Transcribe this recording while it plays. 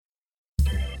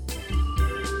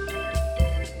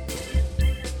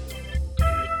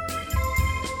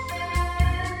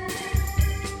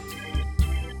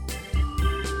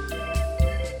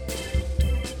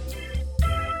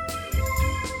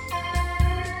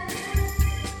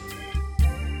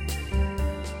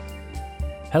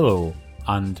Hello,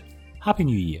 and Happy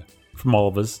New Year. From all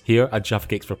of us here at Jaffa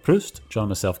Cakes for Proust, John and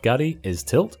myself, Gary, is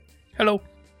Tilt. Hello.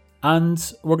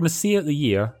 And we're going to see out the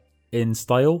year in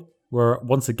style. We're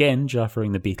once again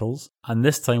Jaffering the Beatles, and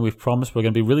this time we've promised we're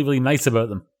going to be really, really nice about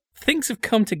them. Things have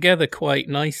come together quite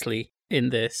nicely in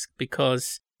this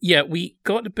because, we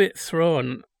got a bit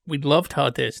thrown. We loved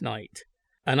Hard Day's Night,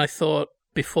 and I thought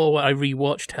before I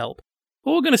rewatched Help,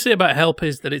 what we're going to say about Help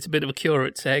is that it's a bit of a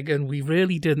curate's egg, and we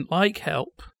really didn't like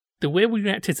Help. The way we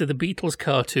reacted to the Beatles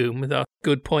cartoon with our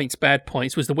good points, bad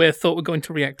points, was the way I thought we were going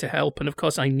to react to Help, and of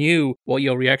course I knew what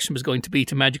your reaction was going to be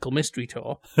to Magical Mystery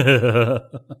Tour.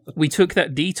 We took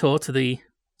that detour to the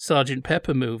Sgt.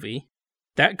 Pepper movie.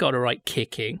 That got a right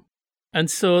kicking. And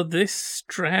so this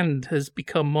strand has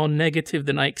become more negative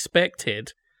than I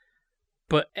expected,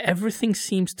 but everything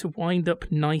seems to wind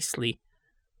up nicely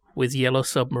with Yellow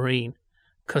Submarine,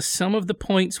 because some of the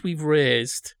points we've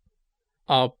raised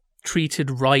are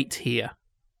treated right here.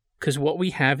 Because what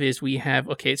we have is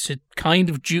it's a kind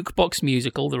of jukebox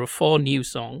musical. There are 4 new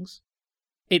songs.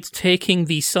 It's taking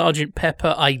the Sgt.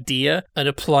 Pepper idea and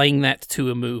applying that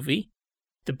to a movie.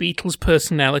 The Beatles'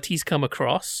 personalities come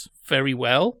across very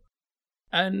well.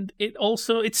 And it's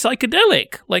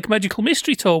psychedelic, like Magical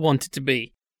Mystery Tour wanted to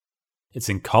be. It's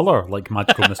in colour, like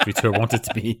Magical Mystery Tour wanted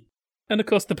to be. And of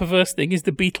course, the perverse thing is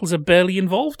the Beatles are barely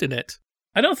involved in it.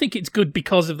 I don't think it's good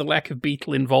because of the lack of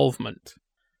Beatle involvement.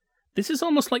 This is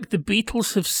almost like the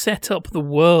Beatles have set up the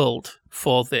world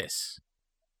for this.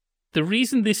 The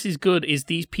reason this is good is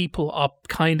these people are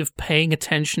kind of paying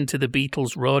attention to the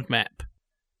Beatles' roadmap.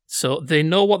 So they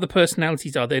know what the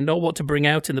personalities are, they know what to bring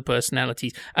out in the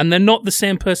personalities, and they're not the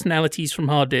same personalities from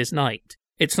Hard Day's Night.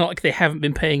 It's not like they haven't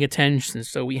been paying attention,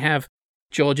 so we have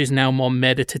George is now more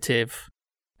meditative,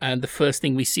 and the first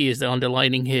thing we see is they're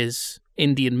underlining his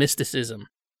Indian mysticism.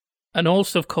 And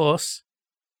also, of course,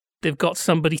 they've got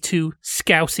somebody to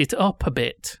scouse it up a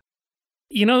bit.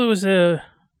 You know, there was a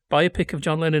biopic of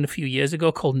John Lennon a few years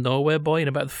ago called Nowhere Boy, and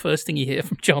about the first thing you hear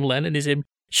from John Lennon is him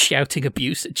shouting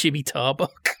abuse at Jimmy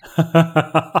Tarbuck.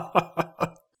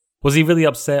 Was he really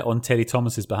upset on Terry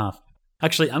Thomas's behalf?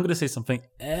 Actually, I'm going to say something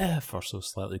ever so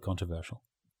slightly controversial.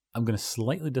 I'm going to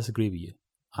slightly disagree with you,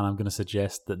 and I'm going to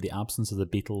suggest that the absence of the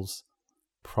Beatles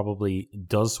probably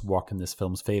does work in this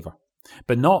film's favour.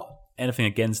 But not anything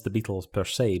against the Beatles per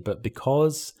se, but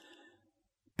because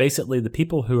basically the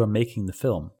people who are making the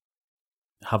film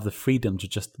have the freedom to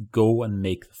just go and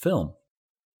make the film.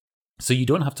 So you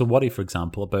don't have to worry, for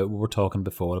example, about what we were talking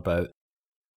before about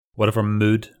whatever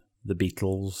mood the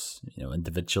Beatles,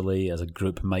 individually as a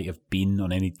group might have been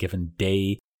on any given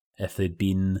day, if they'd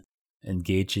been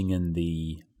engaging in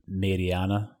the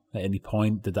Mariana at any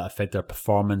point. Did that affect their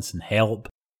performance and Help?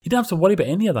 You don't have to worry about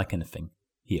any of that kind of thing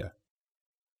here.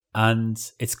 And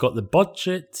it's got the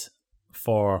budget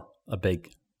for a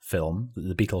big film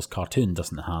that the Beatles cartoon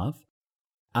doesn't have.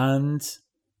 And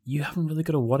you haven't really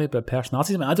got to worry about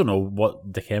personalities. I mean, I don't know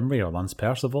what Dick Emery or Lance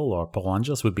Percival or Paul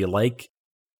Angelis would be like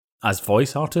as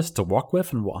voice artists to work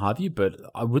with and what have you, but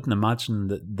I wouldn't imagine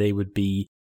that they would be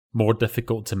more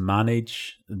difficult to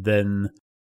manage than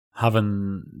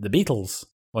having the Beatles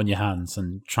on your hands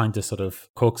and trying to sort of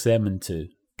coax them into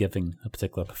giving a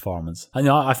particular performance. And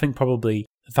I think probably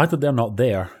the fact that they're not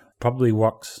there probably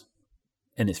works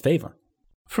in its favour.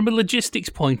 From a logistics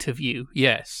point of view,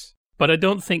 yes. But I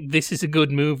don't think this is a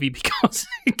good movie because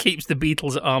it keeps the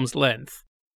Beatles at arm's length.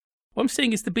 What I'm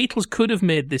saying is the Beatles could have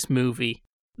made this movie.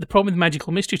 The problem with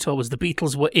Magical Mystery Tour was the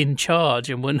Beatles were in charge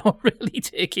and were not really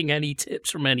taking any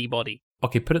tips from anybody.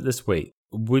 Okay, put it this way.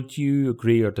 Would you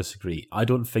agree or disagree? I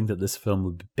don't think that this film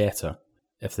would be better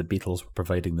if the Beatles were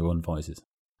providing their own voices.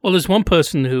 Well, there's one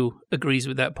person who agrees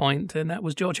with that point, and that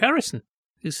was George Harrison,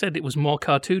 who said it was more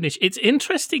cartoonish. It's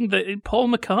interesting that Paul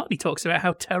McCartney talks about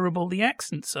how terrible the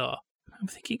accents are. I'm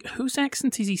thinking, whose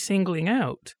accent is he singling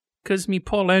out? Because,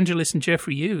 Paul Angelis and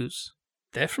Geoffrey Hughes,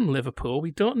 they're from Liverpool. We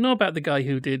don't know about the guy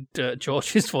who did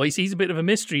George's voice. He's a bit of a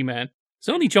mystery man.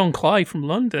 There's only John Clive from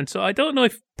London, so I don't know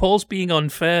if Paul's being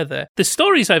unfair there. The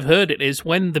stories I've heard it is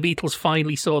when the Beatles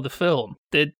finally saw the film,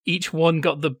 that each one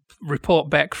got the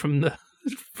report back from the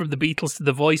Beatles to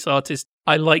the voice artist.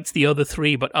 I liked the other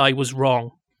 3, but I was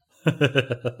wrong. Of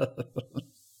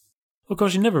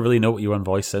course, you never really know what your own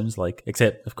voice sounds like,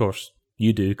 except, of course,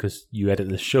 you do because you edit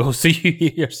the show, so you hear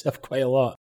yourself quite a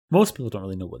lot. Most people don't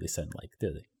really know what they sound like,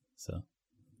 do they? So,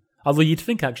 although you'd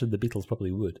think actually the Beatles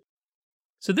probably would.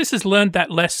 So this has learned that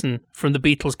lesson from the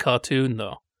Beatles cartoon,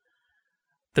 though.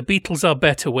 The Beatles are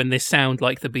better when they sound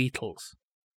like the Beatles.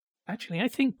 Actually, I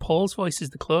think Paul's voice is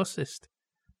the closest.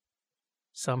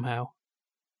 Somehow.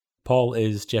 Paul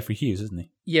is Geoffrey Hughes, isn't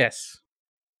he? Yes.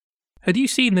 Had you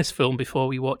seen this film before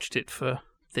we watched it for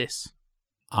this?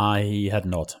 I had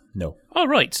not, no. All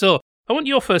right, so I want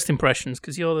your first impressions,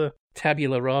 because you're the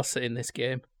tabula rasa in this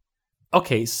game.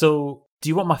 Okay, so do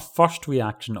you want my first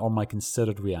reaction or my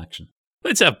considered reaction?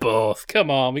 Let's have both. Come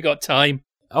on, we got time.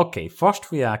 Okay,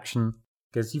 first reaction,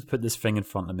 because you've put this thing in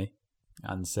front of me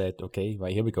and said, okay,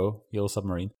 right, here we go, Yellow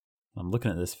Submarine. I'm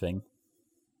looking at this thing,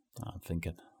 and I'm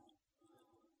thinking,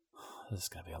 this is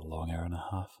going to be a long hour and a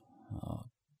half. Oh,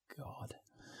 God.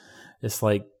 It's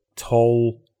like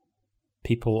tall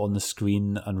people on the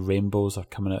screen and rainbows are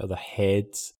coming out of their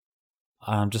heads.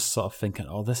 And I'm just sort of thinking,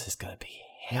 oh, this is going to be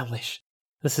hellish.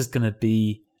 This is going to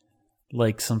be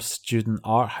like some student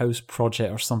art house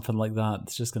project or something like that.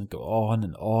 It's just going to go on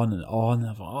and on and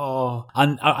on.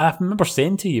 And I remember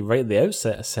saying to you right at the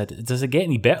outset, I said, does it get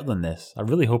any better than this? I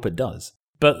really hope it does.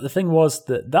 But the thing was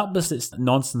that was its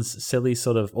nonsense, silly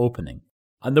sort of opening.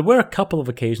 And there were a couple of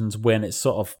occasions when it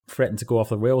sort of threatened to go off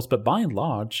the rails, but by and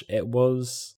large, it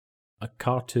was a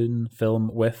cartoon film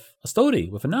with a story,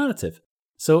 with a narrative.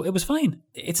 So it was fine.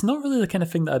 It's not really the kind of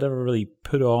thing that I'd ever really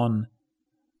put on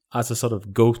as a sort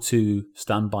of go-to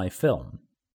standby film,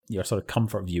 your sort of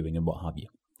comfort viewing and what have you.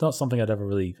 It's not something I'd ever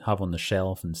really have on the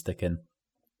shelf and stick in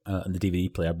the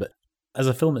DVD player, but as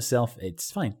a film itself,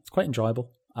 it's fine. It's quite enjoyable.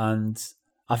 And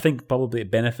I think probably it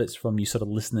benefits from you sort of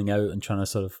listening out and trying to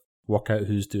sort of work out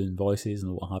who's doing voices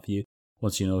and what have you,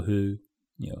 once you know who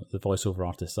the voiceover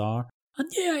artists are. And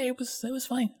yeah, it was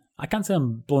fine. I can't say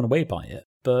I'm blown away by it,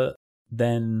 but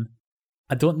then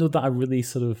I don't know that I really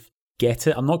sort of get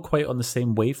it. I'm not quite on the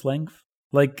same wavelength.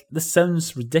 Like, this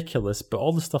sounds ridiculous, but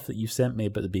all the stuff that you've sent me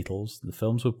about the Beatles, the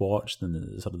films we've watched, and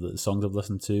the sort of the songs I've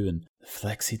listened to, and the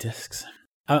flexi discs,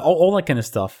 all that kind of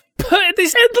stuff. But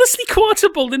it's endlessly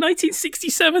quotable. The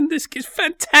 1967 disc is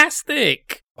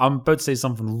fantastic. I'm about to say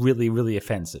something really, really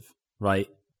offensive, right?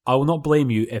 I will not blame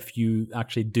you if you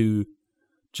actually do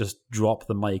just drop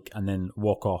the mic and then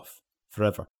walk off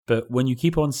forever. But when you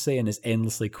keep on saying it's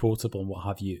endlessly quotable and what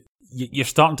have you, you're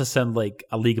starting to sound like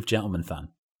a League of Gentlemen fan.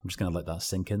 I'm just going to let that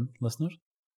sink in, listeners.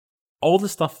 All the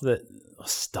stuff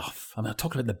I'm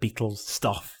talking about the Beatles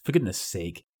stuff, for goodness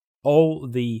sake. All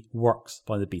the works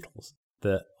by the Beatles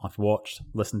that I've watched,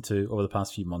 listened to over the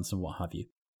past few months and what have you.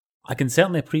 I can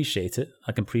certainly appreciate it.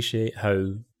 I can appreciate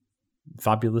how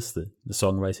fabulous the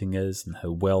songwriting is and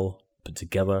how well put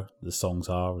together the songs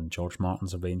are and George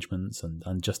Martin's arrangements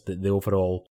and just the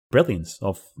overall brilliance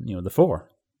of the four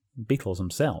Beatles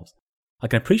themselves. I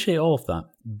can appreciate all of that,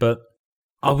 but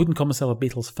I wouldn't call myself a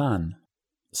Beatles fan.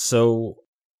 So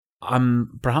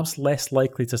I'm perhaps less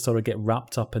likely to sort of get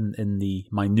wrapped up in the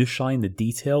minutiae and the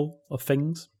detail of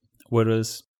things,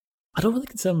 whereas I don't really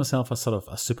consider myself as sort of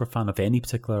a super fan of any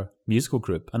particular musical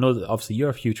group. I know that obviously you're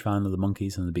a huge fan of the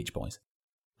Monkees and the Beach Boys.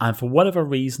 And for whatever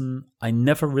reason, I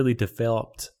never really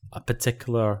developed a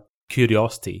particular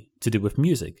curiosity to do with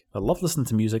music. I love listening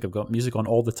to music. I've got music on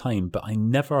all the time, but I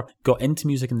never got into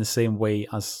music in the same way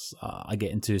as I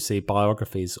get into, say,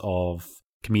 biographies of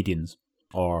comedians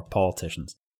or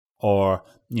politicians. Or,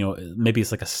 maybe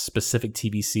it's like a specific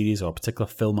TV series or a particular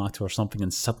film actor or something,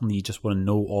 and suddenly you just want to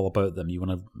know all about them. You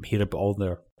want to hear about all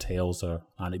their tales or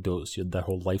anecdotes, their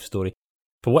whole life story.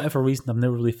 For whatever reason, I've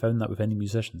never really found that with any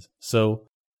musicians. So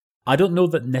I don't know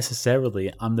that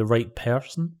necessarily I'm the right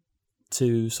person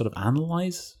to sort of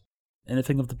analyse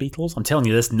anything of the Beatles. I'm telling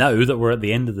you this now that we're at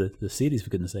the end of the series, for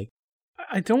goodness sake.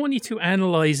 I don't want you to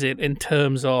analyse it in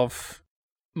terms of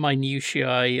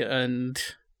minutiae and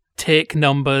take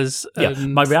numbers. Yeah,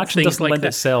 my reaction doesn't like lend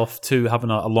itself to having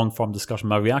a long-form discussion.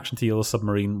 My reaction to Yellow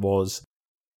Submarine was,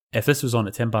 if this was on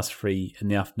at 3:10 in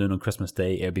the afternoon on Christmas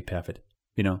Day, it would be perfect.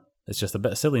 It's just a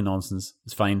bit of silly nonsense.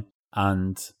 It's fine.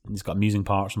 And it's got amusing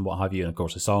parts and what have you. And of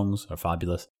course, the songs are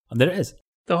fabulous. And there it is.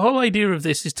 The whole idea of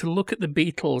this is to look at the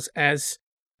Beatles as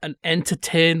an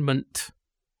entertainment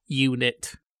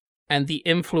unit and the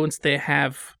influence they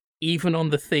have even on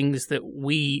the things that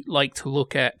we like to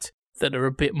look at that are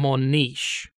a bit more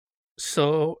niche.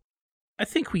 So I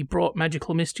think we brought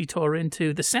Magical Mystery Tour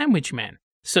into The Sandwich Man.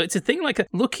 So it's a thing like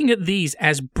looking at these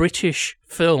as British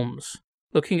films,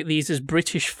 looking at these as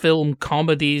British film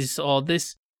comedies, or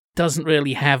this doesn't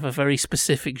really have a very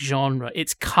specific genre.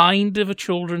 It's kind of a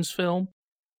children's film,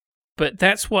 but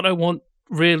that's what I want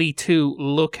really to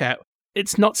look at.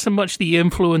 It's not so much the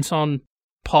influence on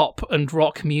pop and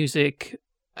rock music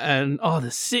and, the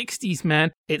 60s,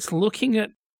 man. It's looking at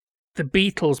the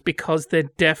Beatles because they're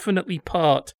definitely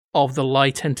part of the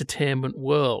light entertainment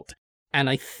world. And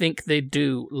I think they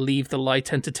do leave the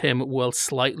light entertainment world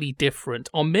slightly different,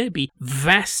 or maybe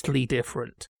vastly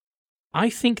different. I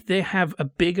think they have a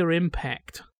bigger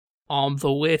impact on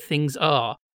the way things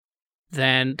are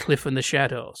than Cliff and the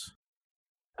Shadows.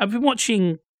 I've been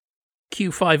watching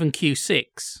Q5 and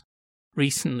Q6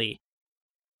 recently.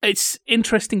 It's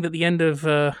interesting that at the end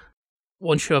of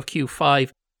one show of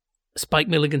Q5, Spike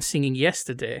Milligan singing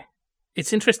Yesterday.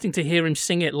 It's interesting to hear him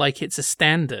sing it like it's a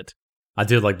standard. I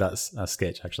do like that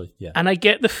sketch, actually, yeah. And I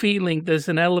get the feeling there's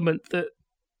an element that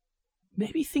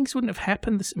maybe things wouldn't have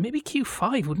happened. Maybe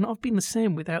Q5 would not have been the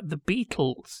same without the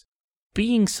Beatles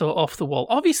being so off the wall.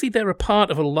 Obviously, they're a part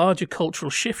of a larger cultural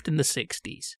shift in the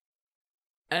 60s.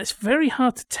 And it's very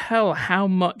hard to tell how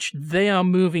much they are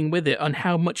moving with it and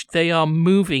how much they are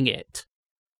moving it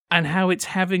and how it's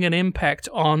having an impact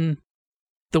on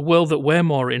the world that we're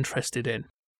more interested in.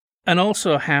 And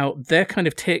also how they're kind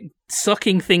of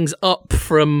sucking things up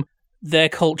from their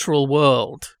cultural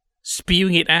world,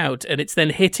 spewing it out, and it's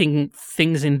then hitting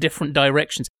things in different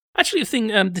directions. Actually,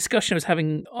 a discussion I was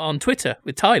having on Twitter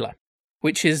with Tyler,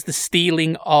 which is the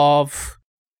stealing of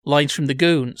lines from the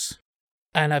Goons.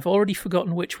 And I've already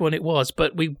forgotten which one it was,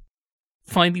 but we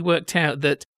finally worked out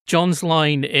that John's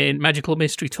line in Magical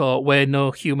Mystery Tour, where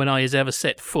no human eye has ever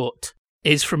set foot,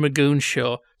 is from a Goons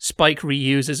show. Spike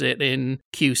reuses it in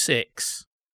Q6.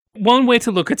 One way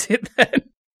to look at it, then.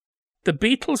 The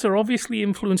Beatles are obviously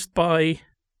influenced by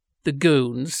the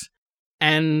Goons,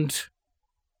 and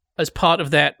as part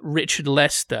of that, Richard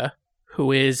Lester,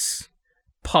 who is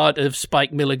part of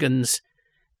Spike Milligan's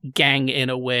gang in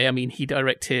a way. I mean, he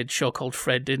directed a show called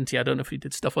Fred, didn't he? I don't know if he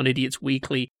did stuff on Idiots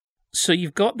Weekly. So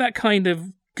you've got that kind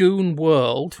of goon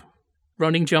world,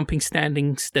 running, jumping,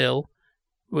 standing still,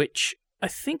 which I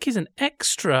think is an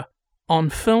extra on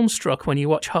Filmstruck when you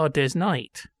watch Hard Day's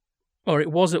Night. Or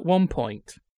it was at one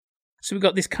point. So we've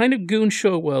got this kind of goon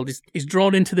show world is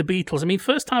drawn into the Beatles. I mean,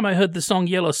 first time I heard the song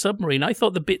Yellow Submarine, I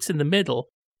thought the bits in the middle,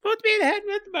 full speed ahead,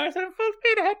 Mr. Mercer, full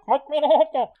speed ahead,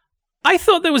 I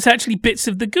thought there was actually bits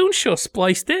of the Goon Show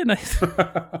spliced in.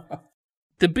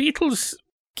 The Beatles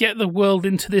get the world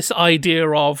into this idea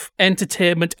of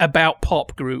entertainment about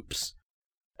pop groups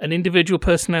and individual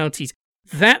personalities.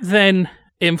 That then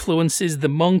influences the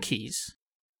Monkees.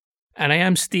 And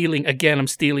I'm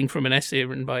stealing from an essay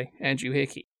written by Andrew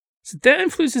Hickey. So that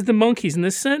influences the Monkees, and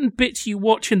there's certain bits you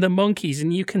watch in the Monkees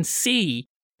and you can see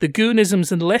the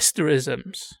Goonisms and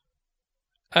Lesterisms.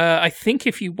 I think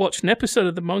if you watched an episode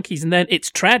of the Monkees and then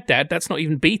it's Trad Dad, that's not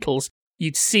even Beatles,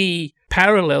 you'd see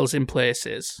parallels in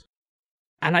places.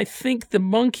 And I think the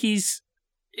Monkees,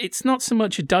 it's not so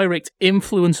much a direct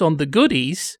influence on the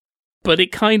Goodies, but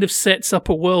it kind of sets up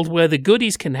a world where the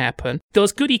Goodies can happen.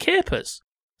 Those Goody Capers.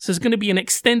 So there's going to be an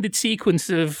extended sequence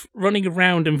of running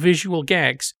around and visual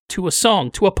gags to a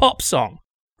song, to a pop song,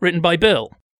 written by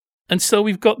Bill. And so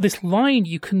we've got this line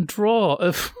you can draw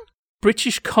of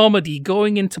British comedy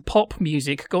going into pop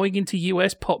music, going into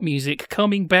US pop music,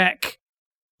 coming back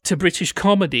to British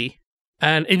comedy.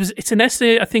 And it's an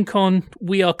essay, I think, on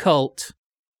We Are Cult,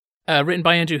 written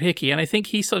by Andrew Hickey. And I think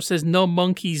he sort of says, no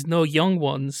Monkees, no young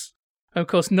ones. And of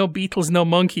course, no Beatles, no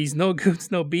Monkees, no Goons,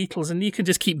 no Beatles. And you can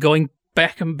just keep going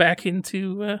back and back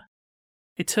into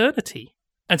eternity.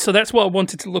 And so that's what I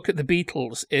wanted to look at the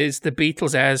Beatles, is the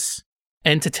Beatles as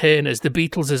entertainers, the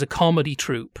Beatles as a comedy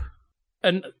troupe.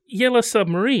 And Yellow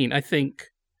Submarine, I think,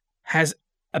 has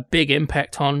a big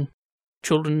impact on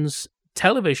children's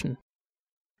television.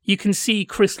 You can see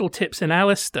Crystal Tips and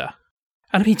Alistair.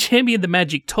 And I mean, Jamie and the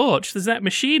Magic Torch, there's that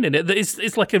machine in it that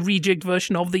is like a rejigged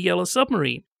version of the Yellow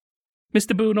Submarine.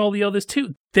 Mr. Boo and all the others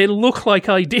too. They look like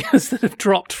ideas that have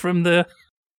dropped from the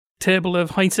table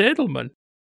of Heinz Edelman.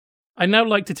 I'd now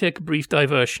like to take a brief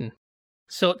diversion.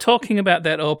 So, talking about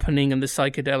that opening and the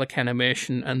psychedelic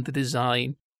animation and the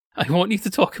design, I want you to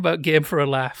talk about Game for a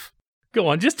Laugh. Go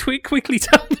on, just quickly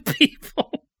tell the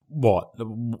people.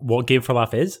 What Game for a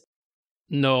Laugh is?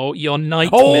 No, your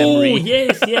night memory. Oh,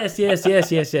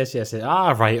 yes.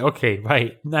 Ah, right, okay,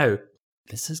 right. Now,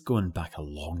 this is going back a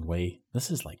long way.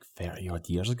 This is like 30-odd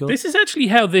years ago. This is actually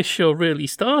how this show really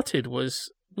started,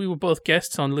 was we were both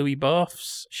guests on Louis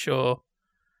Barth's show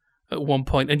at one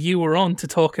point, and you were on to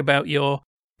talk about your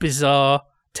bizarre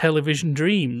television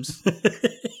dreams.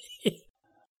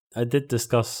 I did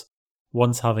discuss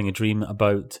once having a dream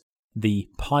about the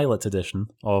pilot edition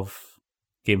of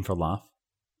Game for a Laugh.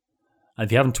 And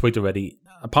if you haven't twigged already,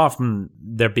 apart from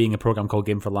there being a program called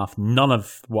Game for a Laugh, none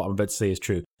of what I'm about to say is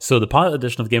true. So the pilot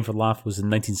edition of Game for a Laugh was in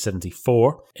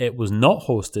 1974. It was not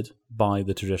hosted by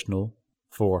the traditional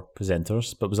four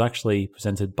presenters, but was actually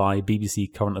presented by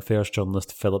BBC current affairs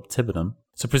journalist Philip Tibenham.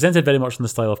 So presented very much in the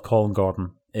style of Colin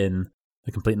Gordon in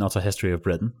The Complete and Utter History of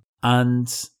Britain.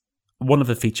 And one of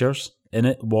the features in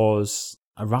it was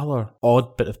a rather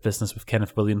odd bit of business with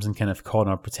Kenneth Williams and Kenneth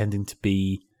Connor pretending to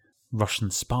be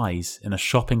Russian spies in a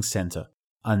shopping centre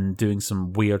and doing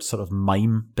some weird sort of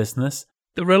mime business.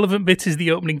 The relevant bit is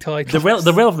the opening title.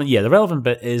 The relevant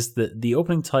bit is that the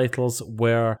opening titles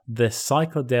were the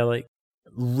psychedelic,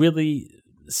 really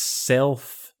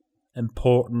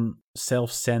self-important,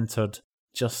 self-centered,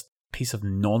 just piece of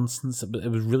nonsense.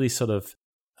 It was really sort of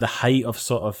the height of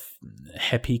sort of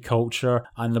hippie culture,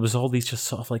 and there was all these just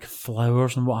sort of like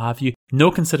flowers and what have you. No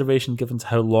consideration given to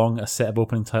how long a set of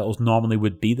opening titles normally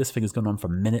would be. This thing is going on for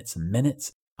minutes and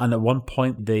minutes, and at one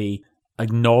point they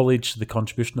acknowledged the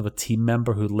contribution of a team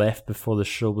member who left before the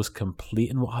show was complete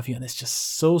and what have you, and it's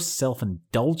just so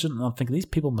self-indulgent, and I'm thinking these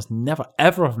people must never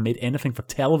ever have made anything for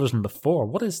television before.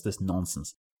 What is this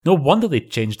nonsense? No wonder they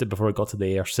changed it before it got to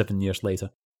the air 7 years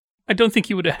later. I don't think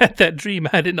you would have had that dream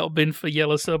had it not been for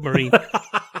Yellow Submarine.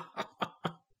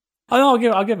 I'll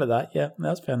give it that. Yeah,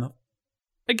 that's fair enough.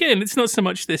 Again, it's not so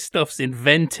much this stuff's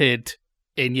invented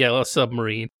in Yellow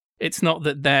Submarine. It's not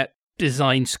that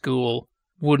design school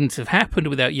wouldn't have happened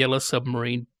without Yellow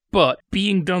Submarine, but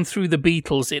being done through the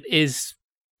Beatles, it is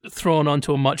thrown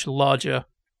onto a much larger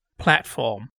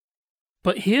platform.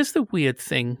 But here's the weird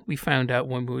thing we found out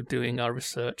when we were doing our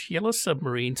research. Yellow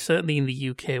Submarine, certainly in the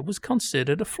UK, was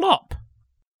considered a flop.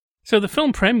 So the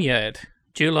film premiered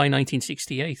July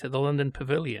 1968 at the London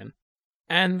Pavilion,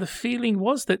 and the feeling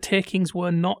was that takings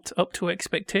were not up to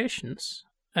expectations,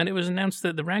 and it was announced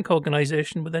that the Rank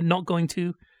organisation were then not going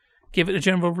to give it a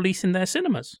general release in their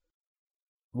cinemas.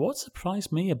 What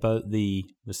surprised me about the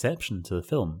reception to the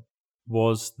film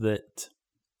was that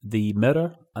the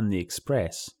Mirror and the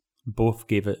Express both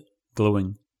gave it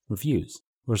glowing reviews,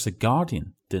 whereas The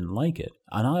Guardian didn't like it.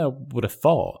 And I would have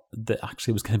thought that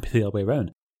actually it was going to be the other way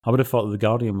around. I would have thought that The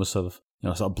Guardian was sort of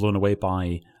blown away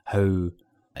by how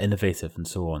innovative and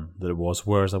so on that it was,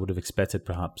 whereas I would have expected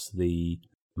perhaps the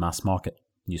mass market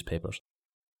newspapers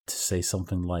to say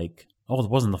something like, oh,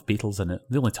 there wasn't enough Beatles in it.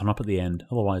 They only turn up at the end.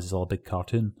 Otherwise, it's all a big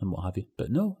cartoon and what have you.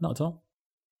 But no, not at all.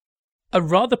 A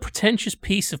rather pretentious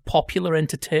piece of popular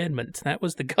entertainment. That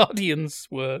was The Guardian's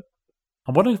word.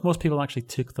 I'm wondering if most people actually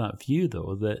took that view,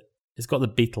 though, that it's got the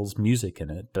Beatles music in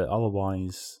it, but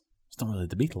otherwise, it's not really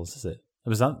the Beatles, is it?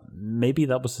 Maybe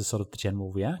that was the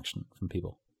general reaction from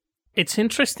people. It's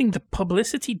interesting, the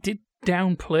publicity did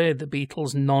downplay the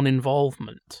Beatles'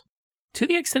 non-involvement. To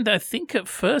the extent that I think at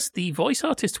first the voice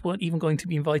artists weren't even going to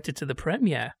be invited to the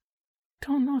premiere.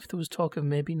 Don't know if there was talk of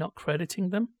maybe not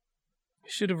crediting them. I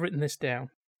should have written this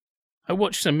down. I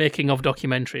watched some making-of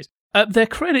documentaries. Their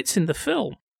credits in the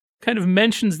film kind of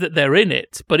mentions that they're in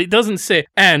it, but it doesn't say,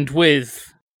 and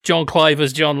with John Clive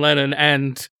as John Lennon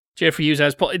and Jeffrey Hughes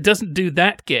as Paul. It doesn't do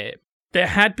that game. There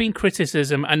had been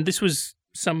criticism, and this was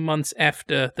some months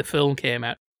after the film came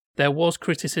out. There was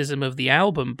criticism of the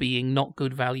album being not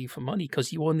good value for money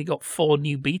because you only got 4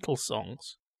 new Beatles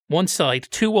songs. One side,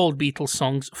 2 old Beatles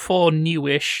songs, 4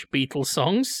 newish Beatles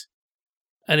songs.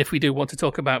 And if we do want to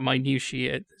talk about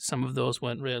minutiae, some of those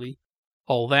weren't really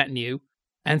all that new.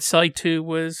 And side 2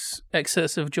 was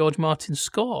excerpts of George Martin's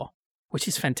score, which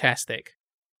is fantastic.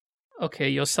 Okay,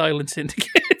 your silence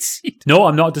indicates... No,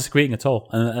 I'm not disagreeing at all.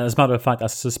 And as a matter of fact, I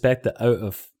suspect that out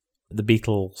of the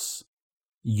Beatles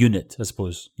unit, I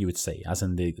suppose you would say, as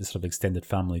in the sort of extended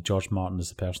family, George Martin is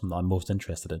the person that I'm most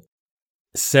interested in.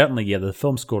 Certainly, yeah, the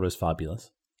film score is fabulous.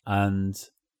 And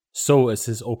so is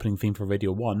his opening theme for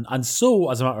Radio 1. And so,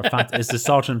 as a matter of fact, is the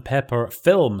Sgt. Pepper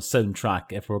film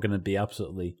soundtrack, if we're going to be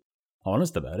absolutely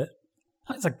honest about it.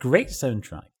 That's a great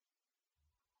soundtrack.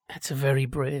 That's a very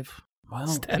brave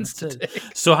stance to take.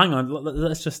 So hang on,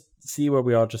 let's just see where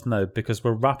we are just now, because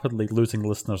we're rapidly losing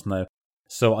listeners now.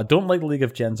 So I don't like League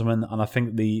of Gentlemen, and I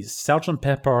think the Sgt.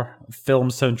 Pepper film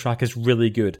soundtrack is really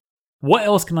good. What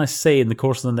else can I say in the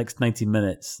course of the next 90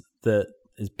 minutes that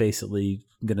is basically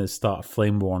going to start a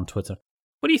flame war on Twitter?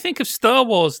 What do you think of Star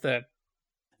Wars, then?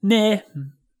 Nah.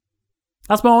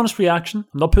 That's my honest reaction.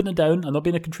 I'm not putting it down. I'm not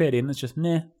being a contrarian. It's just,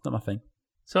 nah, not my thing.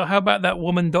 So how about that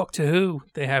woman Doctor Who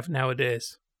they have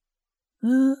nowadays?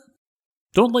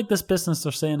 Don't like this business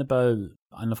they're saying about,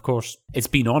 and of course, it's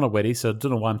been on already, so I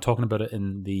don't know why I'm talking about it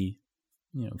in the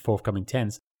forthcoming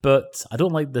tense, but I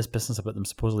don't like this business about them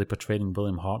supposedly portraying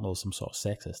William Hartnell as some sort of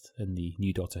sexist in the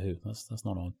new Doctor Who. That's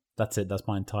not on. That's it. That's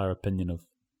my entire opinion of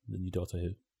the new Doctor Who.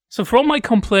 So for all my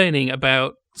complaining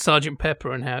about Sgt.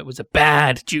 Pepper and how it was a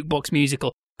bad jukebox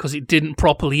musical because it didn't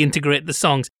properly integrate the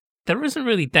songs, there isn't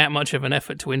really that much of an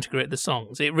effort to integrate the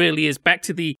songs. It really is back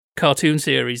to the cartoon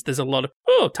series. There's a lot of,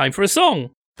 time for a song.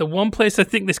 The one place I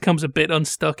think this comes a bit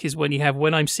unstuck is when you have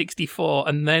When I'm 64,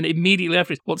 and then immediately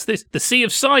after, what's this? The Sea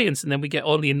of Science, and then we get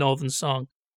Only a Northern Song.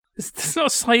 It's not a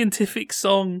scientific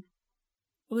song.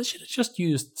 Well, they should have just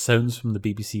used sounds from the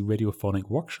BBC Radiophonic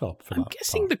Workshop for that. I'm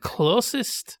guessing the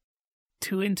closest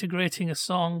to integrating a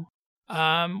song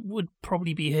would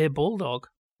probably be Hey Bulldog,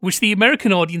 which the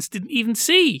American audience didn't even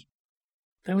see.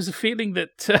 There was a feeling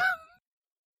that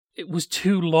it was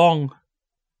too long.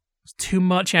 It was too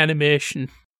much animation.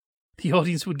 The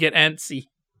audience would get antsy.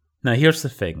 Now, here's the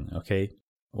thing, okay?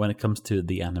 When it comes to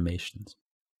the animations.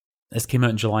 This came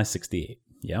out in July 1968,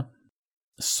 yeah?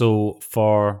 So,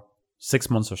 for 6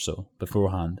 months or so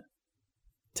beforehand,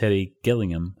 Terry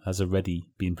Gilliam has already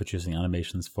been producing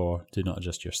animations for Do Not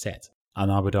Adjust Your Set.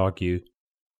 And I would argue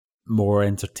more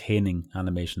entertaining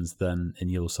animations than in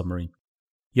Yellow Submarine.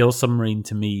 Yellow Submarine,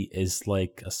 to me, is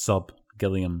like a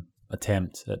sub-Gilliam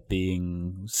attempt at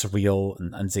being surreal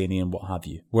and zany and what have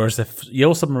you. Whereas if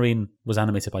Yellow Submarine was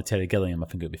animated by Terry Gilliam, I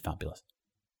think it would be fabulous.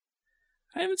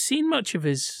 I haven't seen much of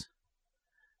his...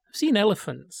 I've seen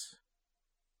Elephants.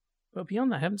 But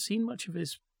beyond that, I haven't seen much of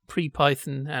his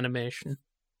pre-Python animation.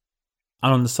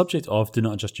 And on the subject of Do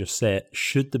Not Adjust Your Set,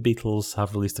 should the Beatles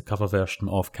have released a cover version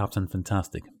of Captain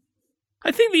Fantastic?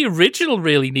 I think the original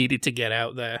really needed to get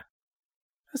out there.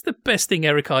 That's the best thing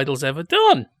Eric Idle's ever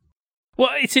done. Well,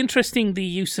 it's interesting the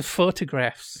use of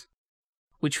photographs,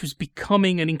 which was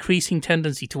becoming an increasing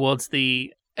tendency towards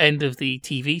the end of the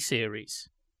TV series,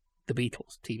 the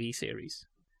Beatles TV series.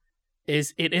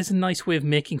 It is a nice way of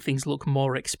making things look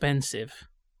more expensive.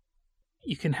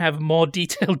 You can have more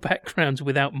detailed backgrounds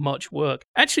without much work.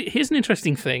 Actually, here's an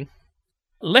interesting thing.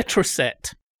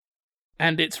 Letraset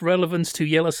and its relevance to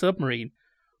Yellow Submarine.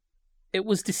 It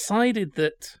was decided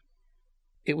that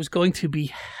it was going to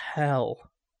be hell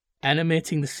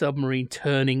animating the submarine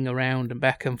turning around and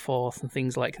back and forth and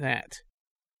things like that.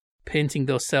 Painting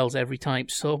those cells every time.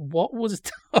 So what was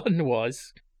done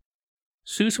was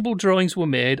suitable drawings were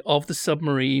made of the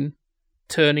submarine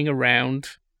turning around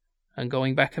and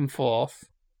going back and forth.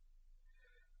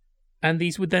 And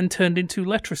these were then turned into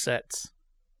Letrasets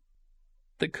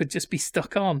that could just be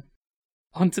stuck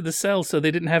onto the cells so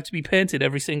they didn't have to be painted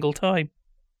every single time.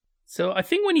 So I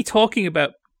think when you're talking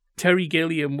about Terry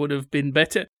Gilliam would have been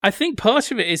better, I think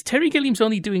part of it is Terry Gilliam's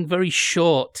only doing very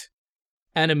short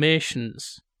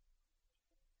animations.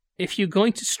 If you're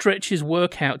going to stretch his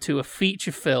work out to a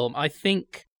feature film, I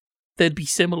think there'd be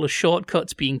similar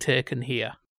shortcuts being taken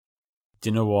here. Do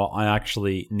you know what? I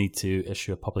actually need to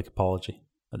issue a public apology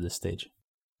at this stage.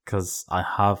 Because I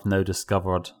have now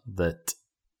discovered that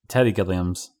Terry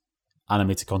Gilliam's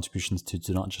animated contributions to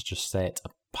Do Not Adjust Your Set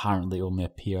apparently only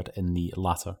appeared in the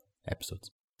latter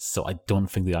episodes. So I don't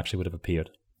think they actually would have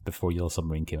appeared before Yellow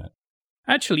Submarine came out.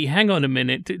 Actually, hang on a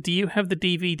minute. Do you have the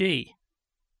DVD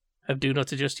of Do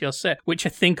Not Adjust Your Set? Which I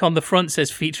think on the front says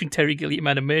featuring Terry Gilliam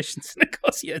animations. And of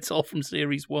course, yeah, it's all from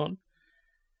Series 1.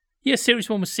 Yeah, Series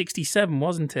 1 was 67,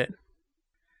 wasn't it?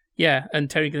 Yeah, and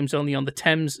Terry Gilliam's only on the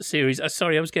Thames series.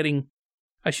 Sorry,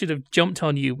 I should have jumped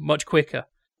on you much quicker.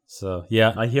 So,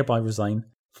 yeah, I hereby resign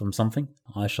from something.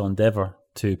 I shall endeavour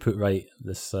to put right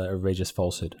this outrageous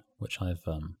falsehood, which I've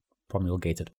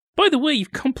promulgated. By the way,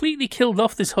 you've completely killed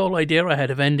off this whole idea I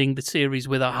had of ending the series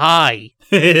with a high.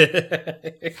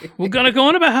 We're going to go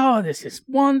on about, this is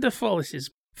wonderful, this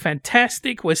is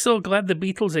fantastic, we're so glad the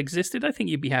Beatles existed. I think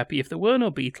you'd be happy if there were no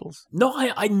Beatles. No,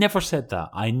 I never said that.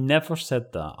 I never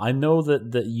said that. I know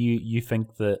that you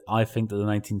think that I think that the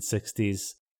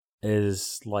 1960s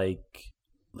is like,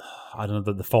 I don't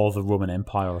know, the fall of the Roman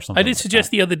Empire or something. I did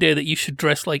suggest the other day that you should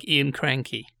dress like Ian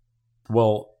Cranky.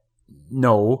 Well,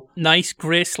 no. Nice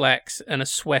grey slacks and a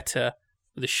sweater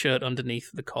with a shirt underneath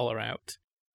with the collar out.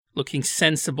 Looking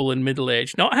sensible and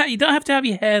middle-aged. You don't have to have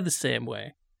your hair the same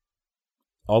way.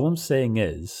 All I'm saying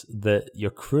is that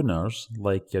your crooners,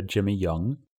 like your Jimmy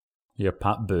Young, your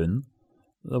Pat Boone,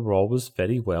 they were always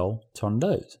very well turned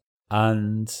out.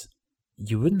 And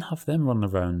you wouldn't have them run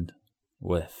around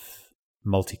with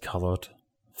multicoloured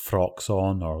frocks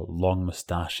on or long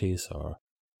moustaches or,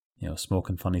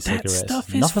 smoking funny cigarettes. That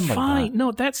stuff Nothing is like fine. that.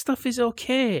 No, that stuff is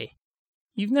okay.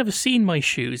 You've never seen my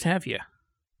shoes, have you?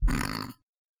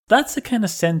 That's the kind of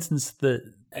sentence that,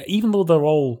 even though they're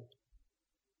all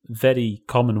very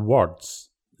common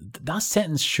words, that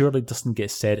sentence surely doesn't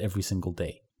get said every single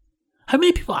day. How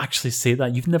many people actually say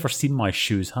that? You've never seen my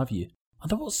shoes, have you?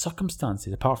 Under what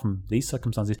circumstances, apart from these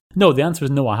circumstances? No, the answer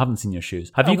is no, I haven't seen your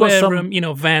shoes. Have you got some...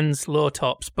 Vans low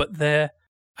tops, but I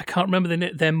can't remember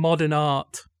they're modern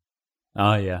art.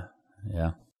 Oh, yeah.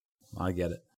 Yeah. I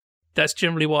get it. That's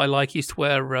generally what I like. I used to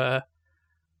wear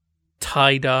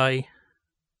tie-dye,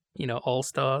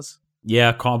 All-Stars.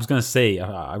 Yeah, I was going to say,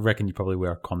 I reckon you probably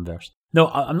wear Converse. No,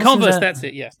 I'm not Converse, saying that's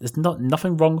it, yes. There's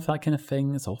nothing wrong with that kind of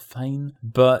thing. It's all fine.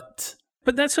 But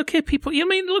that's okay, people.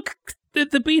 Look, the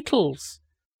Beatles.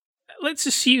 let's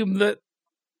assume that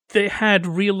they had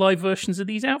real live versions of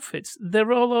these outfits.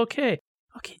 They're all okay.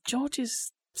 Okay,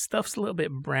 George's stuff's a little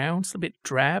bit brown, it's a bit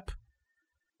drab,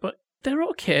 but they're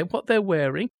okay what they're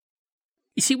wearing.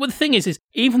 You see, what the thing is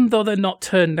even though they're not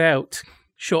turned out,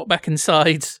 short back and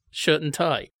sides, shirt and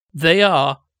tie, they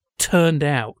are turned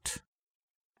out.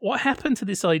 What happened to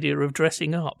this idea of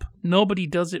dressing up? Nobody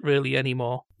does it really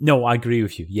anymore. No, I agree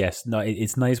with you. Yes, no,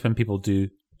 it's nice when people do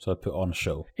sort of put on a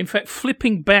show. In fact,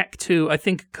 flipping back to, I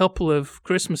think, a couple of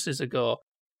Christmases ago,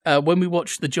 when we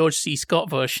watched the George C. Scott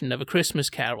version of A Christmas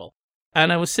Carol,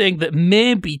 and I was saying that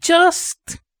maybe,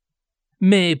 just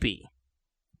maybe,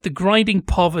 the grinding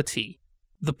poverty,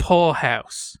 the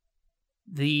poorhouse,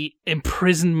 the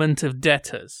imprisonment of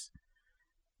debtors,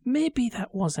 maybe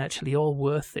that was actually all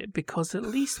worth it, because at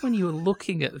least when you were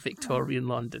looking at Victorian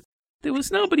London, there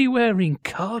was nobody wearing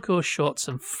cargo shorts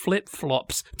and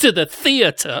flip-flops to the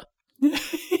theatre.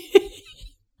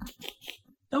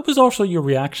 That was also your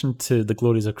reaction to The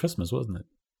Glories of Christmas, wasn't it?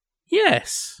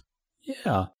 Yes.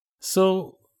 Yeah.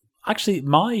 So, actually,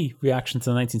 my reaction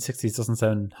to the 1960s doesn't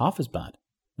sound half as bad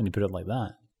when you put it like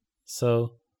that.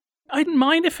 So, I didn't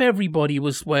mind if everybody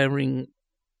was wearing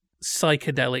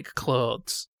psychedelic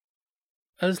clothes,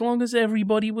 as long as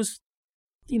everybody was,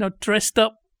 dressed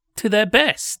up to their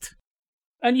best.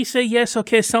 And you say, yes,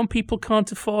 okay, some people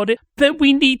can't afford it, then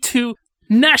we need to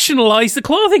nationalise the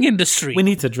clothing industry. We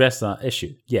need to address that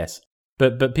issue, yes.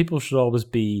 But people should always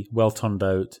be well turned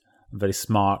out, very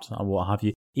smart and what have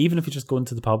you, even if you just go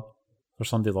into the pub for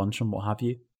Sunday lunch and what have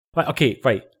you.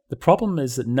 Right. The problem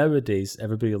is that nowadays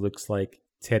everybody looks like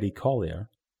Terry Collier,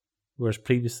 whereas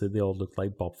previously they all looked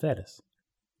like Bob Ferris.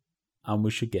 And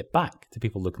we should get back to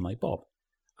people looking like Bob.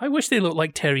 I wish they looked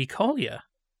like Terry Collier.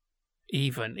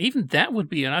 Even that would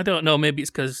be, and I don't know, maybe it's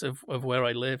because of where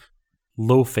I live.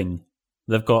 Loafing.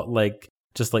 They've got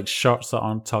just shirts that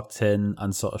aren't tucked in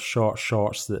and sort of short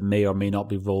shorts that may or may not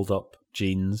be rolled up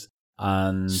jeans.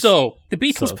 And so, the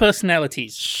Beatles'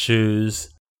 personalities.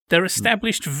 Shoes. They're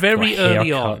established very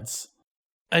early on.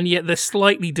 And yet they're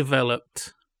slightly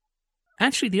developed.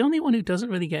 Actually, the only one who doesn't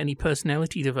really get any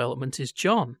personality development is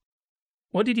John.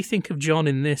 What did you think of John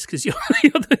in this? Because you're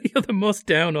the most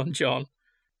down on John.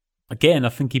 Again, I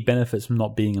think he benefits from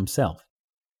not being himself.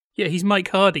 Yeah, he's Mike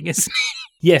Harding, isn't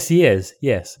he? Yes, he is,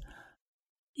 yes.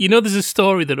 There's a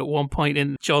story that at one point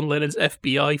in John Lennon's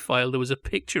FBI file, there was a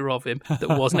picture of him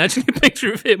that wasn't actually a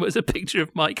picture of him, it was a picture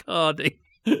of Mike Harding.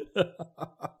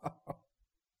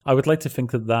 I would like to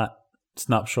think that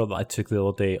snapshot that I took the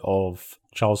other day of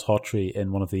Charles Hawtrey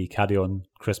in one of the Carry On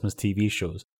Christmas TV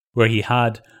shows, where he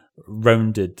had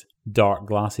rounded dark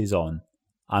glasses on,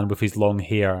 and with his long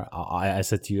hair, I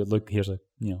said to you, look, here's a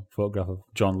photograph of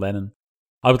John Lennon.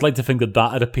 I would like to think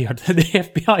that had appeared in the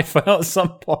FBI file at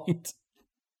some point.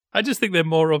 I just think they're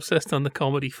more obsessed on the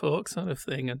comedy folk sort of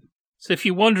thing. And so if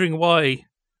you're wondering why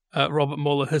Robert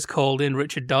Mueller has called in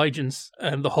Richard Digance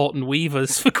and the Horton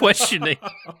Weavers for questioning.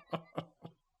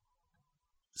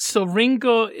 So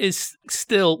Ringo is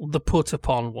still the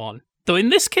put-upon one. Though in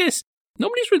this case,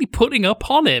 nobody's really putting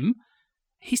up on him.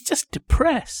 He's just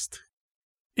depressed.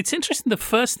 It's interesting, the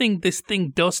first thing this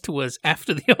thing does to us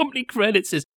after the opening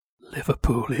credits is,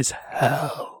 Liverpool is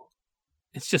hell.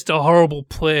 It's just a horrible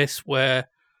place where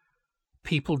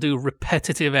people do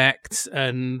repetitive acts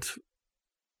and...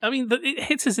 it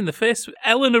hits us in the face.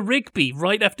 Eleanor Rigby,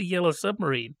 right after Yellow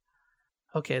Submarine.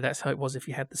 Okay, that's how it was if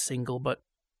you had the single, but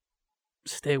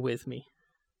stay with me.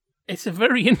 It's a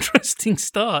very interesting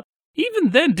start. Even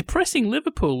then, depressing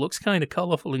Liverpool looks kind of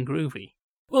colourful and groovy.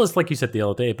 Well, it's like you said the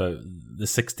other day about the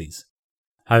 60s.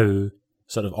 How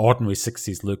sort of ordinary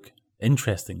 60s look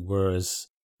interesting, whereas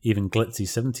even glitzy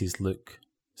 70s look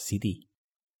seedy.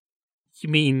 You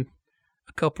mean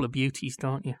a couple of beauties,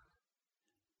 don't you?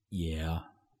 Yeah.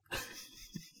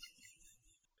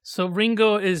 So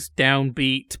Ringo is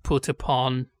downbeat, put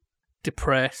upon,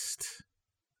 depressed,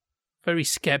 very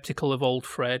sceptical of Old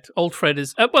Fred. Old Fred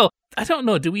is... I don't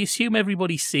know, do we assume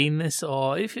everybody's seen this?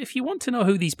 Or if you want to know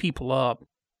who these people are,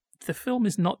 the film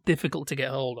is not difficult to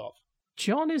get hold of.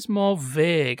 John is more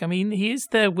vague. He is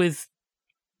there with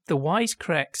the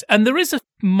wisecracks. And there is a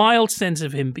mild sense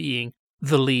of him being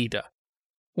the leader.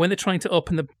 When they're trying to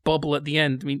open the bubble at the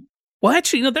end,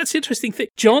 that's the interesting thing.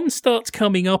 John starts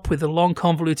coming up with a long,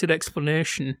 convoluted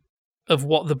explanation of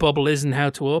what the bubble is and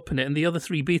how to open it, and the other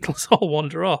three Beatles all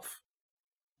wander off.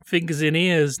 Fingers in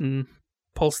ears, and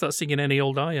Paul starts singing Any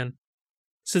Old Iron.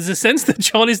 So there's a sense that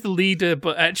John is the leader,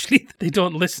 but actually they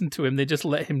don't listen to him, they just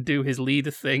let him do his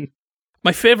leader thing.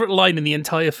 My favourite line in the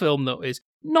entire film, though, is,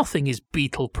 nothing is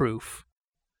Beatle-proof.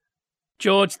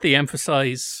 George, they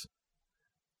emphasise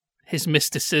his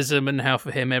mysticism and how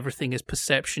for him everything is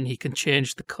perception. He can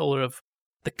change the colour of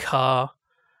the car.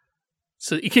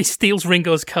 So he steals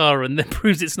Ringo's car and then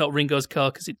proves it's not Ringo's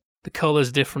car because the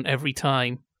colour's different every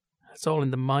time. It's all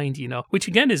in the mind, which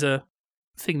again is a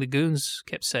thing the goons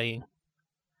kept saying.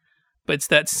 But it's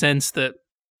that sense that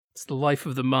it's the life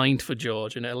of the mind for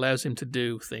George and it allows him to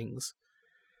do things.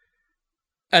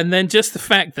 And then just the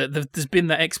fact that there's been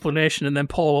that explanation and then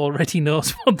Paul already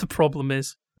knows what the problem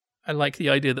is. I like the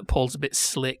idea that Paul's a bit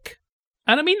slick.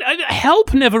 And I mean,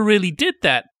 Help never really did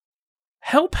that.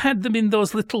 Help had them in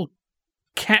those little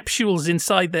capsules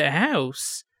inside their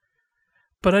house.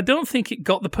 But I don't think it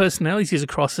got the personalities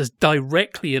across as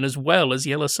directly and as well as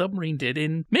Yellow Submarine did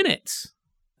in minutes.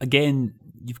 Again,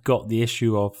 you've got the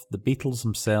issue of the Beatles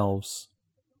themselves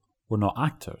were not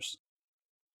actors.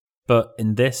 But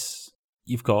in this,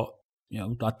 you've got,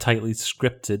 a tightly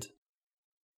scripted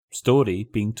story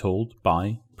being told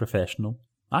by professional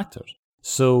actors.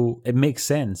 So it makes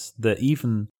sense that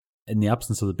even in the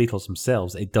absence of the Beatles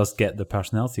themselves, it does get their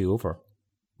personality over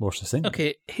more succinctly.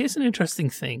 Okay, here's an interesting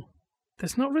thing.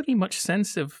 There's not really much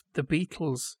sense of the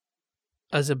Beatles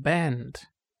as a band.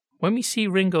 When we see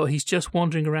Ringo, he's just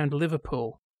wandering around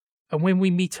Liverpool. And when we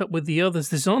meet up with the others,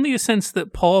 there's only a sense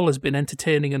that Paul has been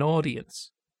entertaining an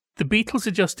audience. The Beatles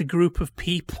are just a group of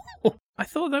people. I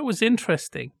thought that was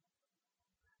interesting.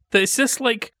 That it's just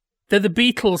like they're the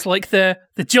Beatles, like they're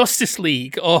the Justice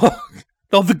League or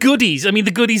the Goodies. I mean,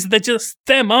 the Goodies, they're just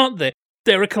them, aren't they?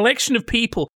 They're a collection of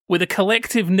people with a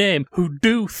collective name who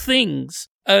do things.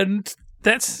 And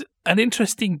that's an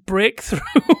interesting breakthrough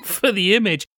for the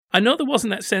image. I know there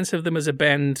wasn't that sense of them as a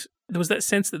band. There was that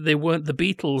sense that they weren't the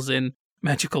Beatles in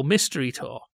Magical Mystery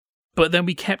Tour. But then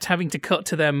we kept having to cut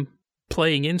to them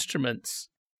playing instruments.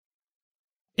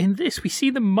 In this, we see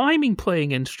them miming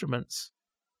playing instruments.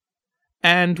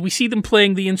 And we see them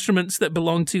playing the instruments that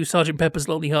belong to Sgt. Pepper's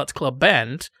Lonely Hearts Club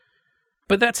Band.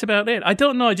 But that's about it. I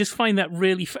don't know. I just find that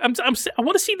really... I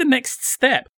want to see the next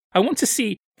step. I want to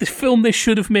see the film they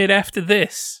should have made after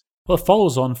this. Well, it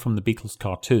follows on from the Beatles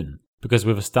cartoon, because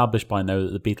we've established by now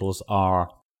that the Beatles are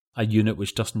a unit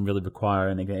which doesn't really require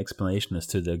any explanation as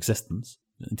to their existence,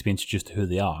 to be introduced to who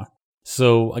they are.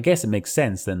 So I guess it makes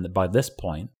sense then that by this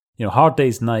point, Hard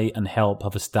Day's Night and Help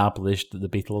have established that the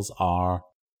Beatles are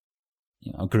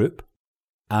a group.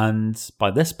 And by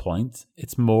this point,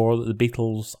 it's more that the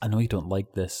Beatles... I know you don't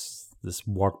like this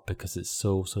word because it's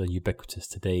so ubiquitous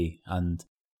today. And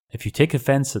if you take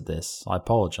offence at this, I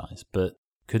apologise. But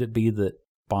could it be that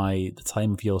by the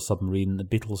time of Yellow Submarine, the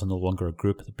Beatles are no longer a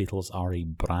group, the Beatles are a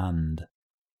brand?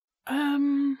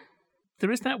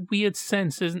 There is that weird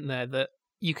sense, isn't there, that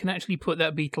you can actually put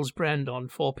that Beatles brand on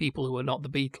for people who are not the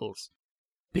Beatles,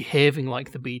 behaving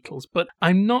like the Beatles. But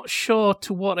I'm not sure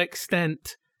to what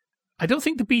extent... I don't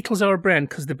think the Beatles are a brand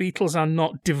because the Beatles are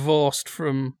not divorced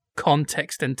from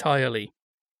context entirely.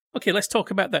 Okay, let's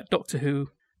talk about that Doctor Who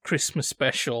Christmas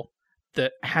special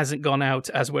that hasn't gone out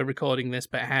as we're recording this,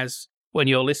 but has when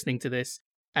you're listening to this,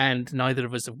 and neither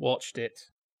of us have watched it.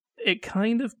 It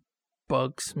kind of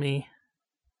bugs me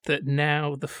that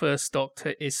now the First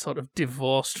Doctor is sort of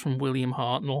divorced from William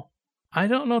Hartnell. I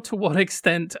don't know to what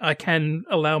extent I can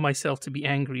allow myself to be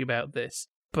angry about this.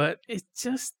 But it's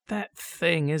just that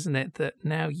thing, isn't it, that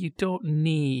now you don't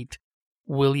need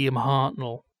William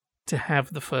Hartnell to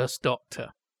have the First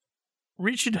Doctor.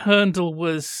 Richard Hurndall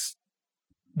was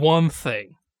one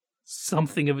thing,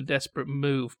 something of a desperate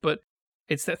move, but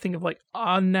it's that thing of like,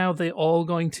 are now they all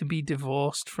going to be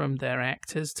divorced from their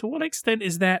actors? To what extent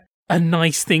is that a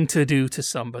nice thing to do to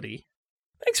somebody?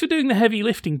 Thanks for doing the heavy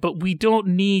lifting, but we don't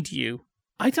need you.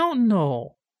 I don't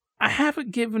know. I haven't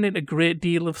given it a great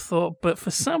deal of thought, but for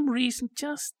some reason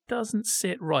just doesn't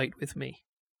sit right with me.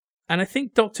 And I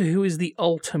think Doctor Who is the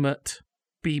ultimate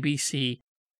BBC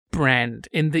brand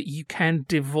in that you can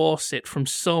divorce it from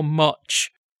so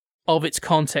much of its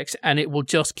context and it will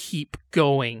just keep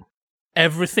going.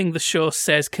 Everything the show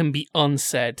says can be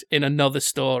unsaid in another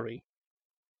story.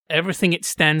 Everything it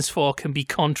stands for can be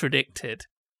contradicted.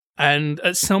 And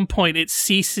at some point it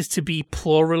ceases to be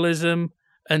pluralism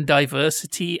and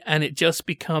diversity, and it just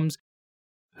becomes,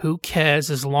 who cares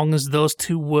as long as those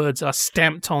two words are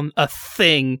stamped on a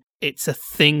thing, it's a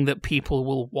thing that people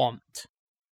will want.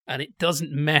 And it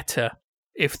doesn't matter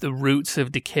if the roots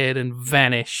have decayed and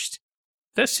vanished.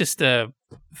 That's just a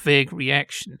vague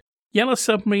reaction. Yellow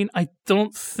Submarine, I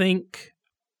don't think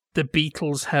the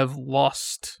Beatles have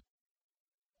lost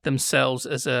themselves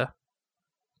as a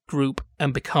group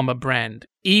and become a brand.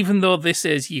 Even though this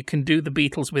is, you can do the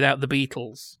Beatles without the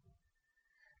Beatles.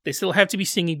 They still have to be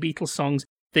singing Beatles songs.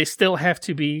 They still have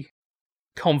to be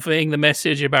conveying the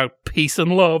message about peace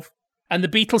and love And the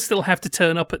Beatles still have to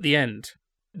turn up at the end.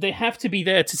 They have to be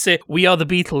there to say, we are the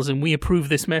Beatles and we approve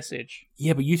this message.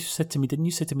 Yeah, but you said to me, didn't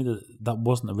you say to me that that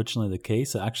wasn't originally the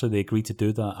case? That actually they agreed to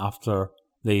do that after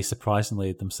they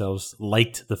surprisingly themselves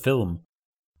liked the film.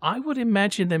 I would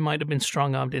imagine they might have been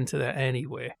strong-armed into that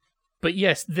anyway. But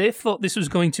yes, they thought this was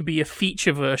going to be a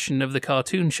feature version of the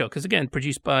cartoon show, because again,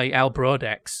 produced by Al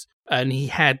Brodax, and he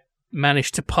had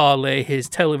managed to parlay his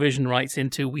television rights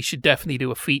into, we should definitely do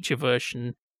a feature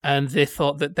version. And they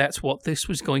thought that that's what this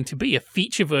was going to be, a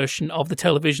feature version of the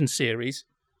television series.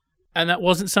 And that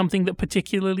wasn't something that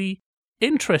particularly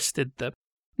interested them.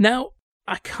 Now,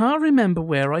 I can't remember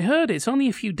where I heard it. It's only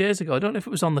a few days ago. I don't know if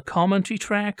it was on the commentary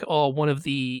track or one of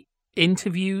the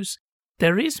interviews.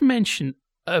 There is mention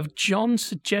of John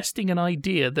suggesting an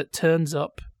idea that turns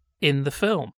up in the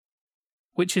film,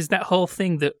 which is that whole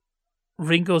thing that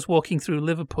Ringo's walking through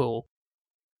Liverpool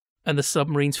and the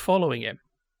submarine's following him.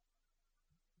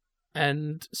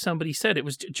 And somebody said, it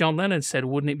was John Lennon said,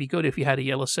 wouldn't it be good if you had a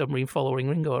yellow submarine following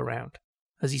Ringo around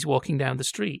as he's walking down the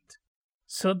street?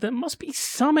 So there must be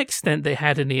some extent they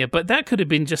had an ear, but that could have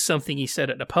been just something he said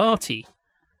at a party.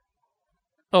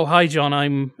 Oh, hi, John,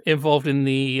 I'm involved in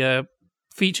the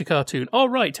feature cartoon. Oh,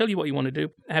 right, tell you what you want to do.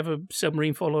 Have a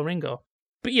submarine follow Ringo.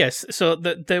 But yes, so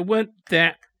they weren't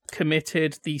that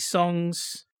committed. The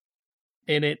songs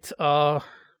in it are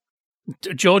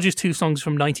George's two songs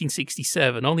from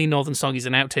 1967. Only Northern Song is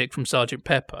an outtake from Sgt.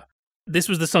 Pepper. This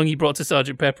was the song he brought to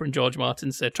Sgt. Pepper, and George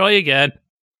Martin said, try again.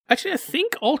 Actually, I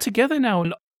think altogether now,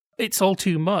 It's All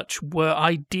Too Much were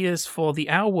ideas for the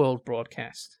Our World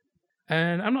broadcast.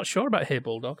 And I'm not sure about Hey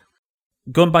Bulldog.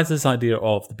 Going back to this idea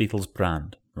of the Beatles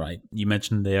brand, right? You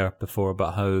mentioned there before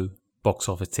about how box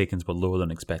office takings were lower than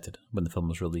expected when the film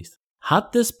was released.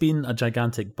 Had this been a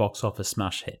gigantic box office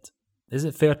smash hit, is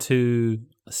it fair to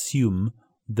assume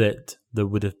that there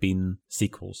would have been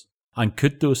sequels? And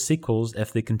could those sequels,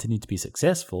 if they continued to be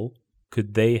successful,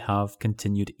 could they have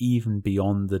continued even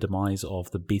beyond the demise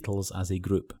of the Beatles as a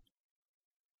group?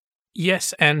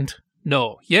 Yes and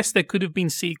no. Yes, there could have been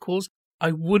sequels.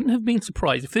 I wouldn't have been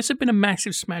surprised if this had been a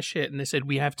massive smash hit and they said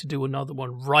we have to do another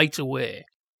one right away.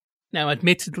 Now,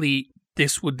 admittedly,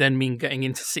 this would then mean getting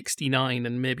into 69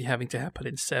 and maybe having to happen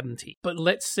in 70. But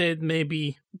let's say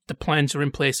maybe the plans are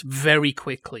in place very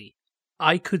quickly.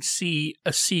 I could see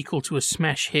a sequel to a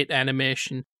smash hit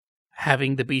animation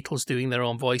having the Beatles doing their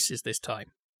own voices this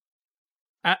time.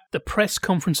 At the press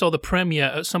conference or the premiere,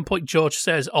 at some point George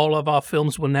says all of our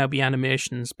films will now be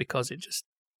animations because it just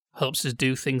helps us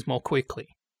do things more quickly.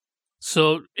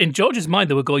 So in George's mind,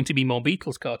 there were going to be more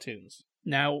Beatles cartoons.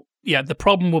 Now, yeah, the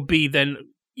problem would be then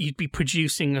you'd be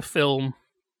producing a film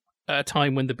at a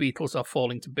time when the Beatles are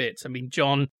falling to bits. I mean,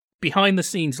 John, behind the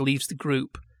scenes, leaves the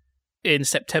group in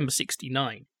September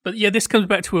 69. But yeah, this comes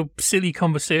back to a silly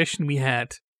conversation we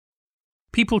had.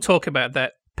 People talk about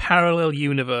that parallel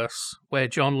universe where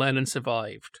John Lennon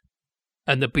survived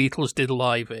and the Beatles did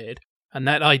Live Aid. And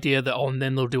that idea that, oh, and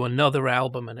then they'll do another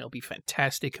album and it'll be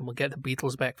fantastic and we'll get the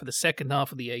Beatles back for the second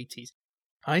half of the 80s.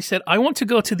 I said, I want to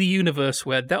go to the universe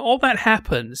where all that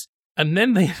happens and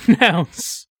then they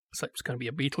announce, it's like it's going to be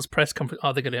a Beatles press conference.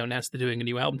 Oh, they're going to announce they're doing a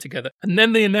new album together. And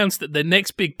then they announce that their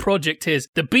next big project is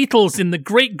the Beatles in the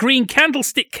Great Green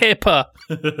Candlestick Caper.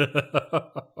 I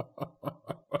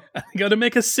got to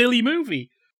make a silly movie.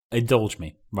 Indulge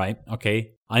me, right?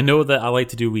 Okay. I know that I like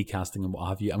to do recasting and what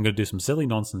have you. I'm going to do some silly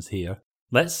nonsense here.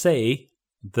 Let's say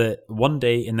that one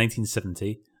day in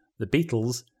 1970, the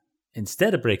Beatles,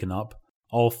 instead of breaking up,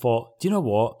 all thought, do you know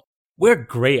what? We're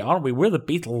great, aren't we? We're the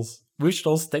Beatles. We should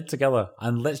all stick together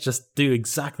and let's just do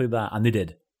exactly that. And they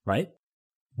did, right?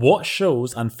 What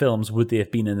shows and films would they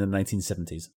have been in the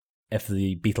 1970s if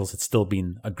the Beatles had still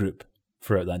been a group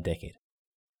throughout that decade?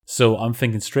 So I'm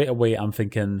thinking straight away,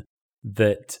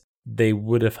 that they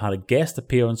would have had a guest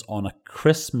appearance on a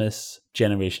Christmas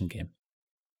Generation game.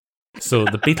 So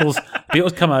the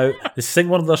Beatles come out, they sing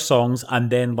one of their songs, and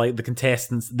then like the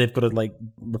contestants, they've got to like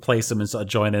replace them and sort of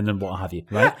join in and what have you,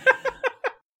 right?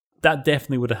 That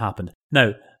definitely would have happened.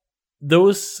 Now,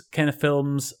 those kind of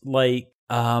films like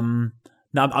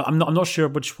now I'm not sure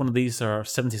which one of these are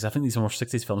 70s. I think these are more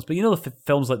 60s films. But you know the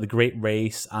films like The Great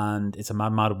Race and It's a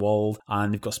Mad, Mad World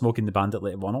and you've got Smokey and the Bandit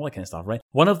later on, all that kind of stuff, right?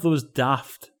 One of those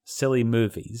daft, silly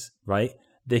movies, right?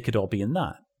 They could all be in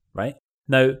that, right?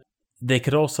 Now, they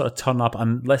could all sort of turn up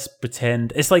and let's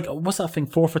pretend... It's like, what's that thing,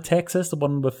 4 for Texas? The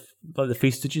one with like the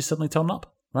Three Stooges suddenly turn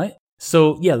up, right?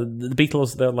 So, yeah, the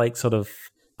Beatles, they're like sort of,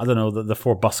 I don't know, the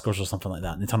Four Buskers or something like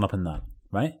that. And they turn up in that,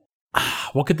 right?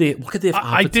 What could they have advertised?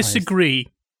 I disagree.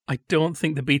 I don't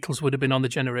think the Beatles would have been on the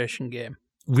Generation game.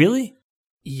 Really?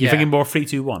 Yeah. You're thinking more 3,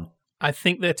 2, 1? I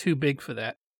think they're too big for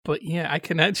that. But yeah, I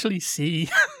can actually see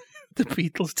the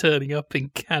Beatles turning up in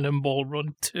Cannonball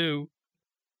Run 2.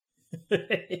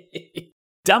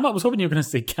 Damn it, I was hoping you were going to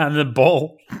say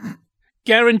Cannonball.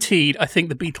 Guaranteed, I think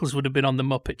the Beatles would have been on The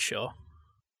Muppet Show.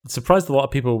 It surprised a lot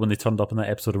of people when they turned up in that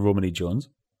episode of Romany Jones.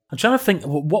 I'm trying to think,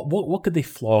 what could they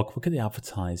flog? What could they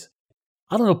advertise?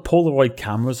 I don't know, Polaroid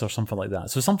cameras or something like that.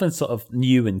 So something sort of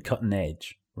new and cutting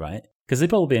edge, right? Because they'd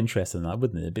probably be interested in that,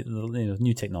 wouldn't they?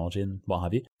 New technology and what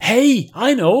have you. Hey,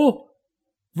 I know!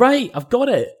 Right, I've got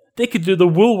it. They could do the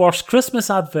Woolworths Christmas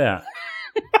advert.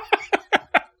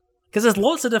 Because there's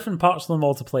lots of different parts of the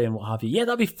mall to play and what have you. Yeah,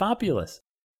 that'd be fabulous.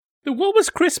 The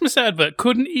Woolworths Christmas advert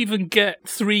couldn't even get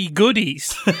 3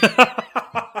 goodies.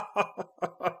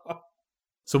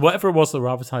 So whatever it was they were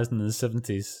advertising in the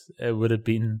 70s, it would have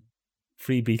been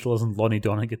free Beatles and Lonnie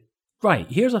Donegan. Right,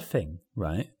 here's a thing,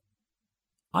 right?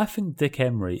 I think Dick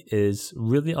Emery is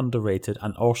really underrated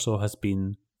and also has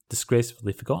been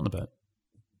disgracefully forgotten about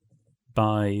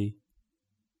by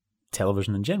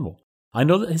television in general. I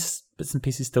know that his bits and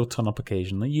pieces still turn up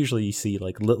occasionally. Usually you see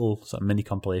like little sort of mini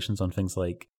compilations on things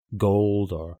like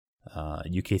Gold or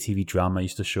UK TV Drama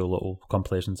used to show little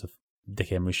compilations of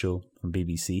Dick Emery show from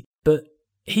BBC. But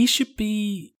he should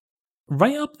be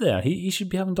right up there. He should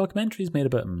be having documentaries made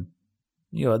about him,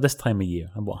 at this time of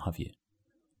year and what have you.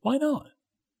 Why not?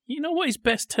 You know what his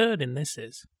best turn in this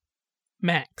is?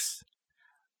 Max.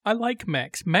 I like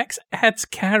Max. Max adds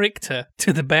character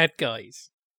to the bad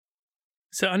guys.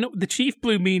 So I know the Chief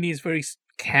Blue Meanie is very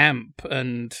camp,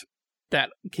 and that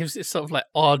gives it sort of like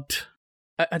odd.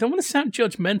 I don't want to sound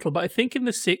judgmental, but I think in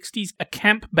the 60s, a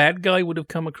camp bad guy would have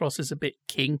come across as a bit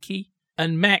kinky.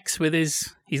 And Max with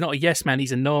he's not a yes man,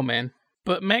 he's a no man.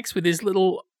 But Max with his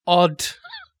little odd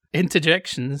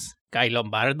interjections, Guy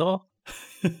Lombardo,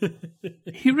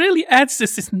 he really adds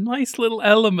this nice little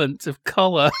element of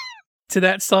colour to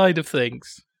that side of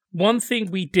things. One thing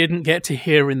we didn't get to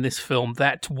hear in this film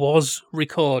that was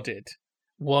recorded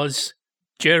was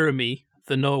Jeremy,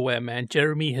 the Nowhere Man,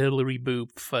 Jeremy Hillary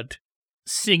Buford,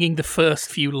 singing the first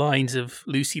few lines of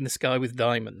Lucy in the Sky with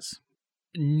Diamonds.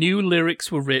 New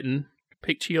lyrics were written.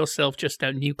 Picture yourself just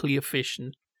out nuclear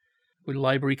fission with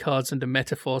library cards under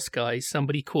metaphor skies.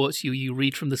 Somebody quotes you, you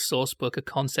read from the source book a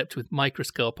concept with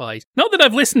microscope eyes. Not that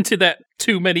I've listened to that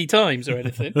too many times or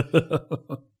anything.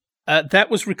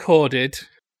 That was recorded.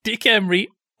 Dick Emery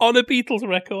on a Beatles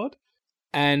record.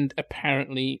 And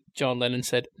apparently John Lennon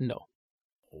said no.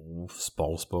 Oh,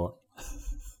 spoil sport.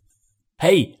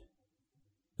 Hey!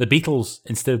 The Beatles,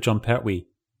 instead of John Pertwee,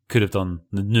 could have done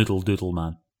the Noodle Doodle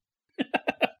Man.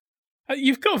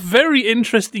 You've got a very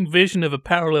interesting vision of a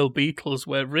parallel Beatles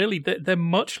where really they're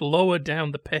much lower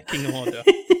down the pecking order.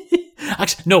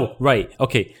 Actually, no, right.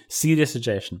 Okay, serious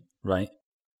suggestion, right?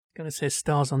 Gonna say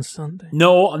Stars on Sunday.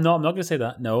 No, I'm not going to say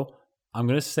that. No, I'm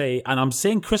going to say, and I'm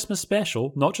saying Christmas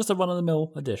special, not just a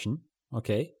run-of-the-mill edition,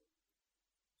 okay?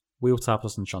 Wheel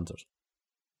Tappers and Shunters.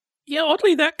 Yeah,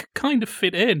 oddly, that could kind of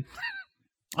fit in.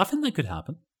 I think that could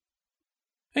happen.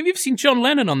 Have you ever seen John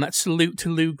Lennon on that Salute to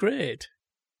Lou Grade?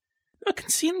 I can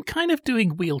see him kind of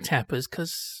doing Wheel Tappers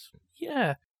because,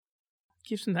 yeah,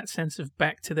 gives them that sense of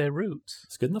back to their roots.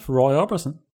 It's good enough for Roy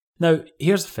Orbison. Now,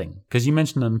 here's the thing, because you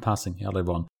mentioned him in passing earlier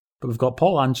on, but we've got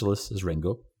Paul Angelis as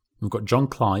Ringo, we've got John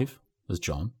Clive as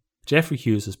John, Geoffrey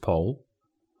Hughes as Paul,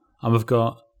 and we've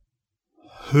got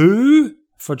who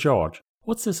for George?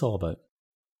 What's this all about?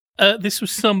 This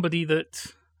was somebody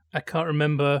that I can't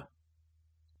remember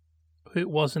who it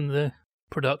was in the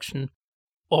production.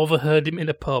 Overheard him in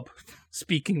a pub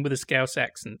speaking with a Scouse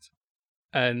accent.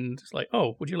 And it's like,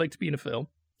 oh, would you like to be in a film?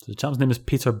 So the champ's name is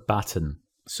Peter Batten.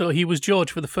 So he was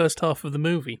George for the first half of the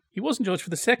movie. He wasn't George for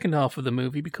the second half of the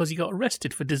movie because he got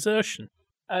arrested for desertion.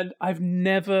 And I've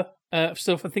never...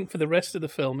 so I think for the rest of the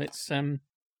film, it's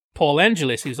Paul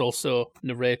Angelis, who's also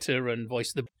narrator and voice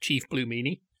of the Chief Blue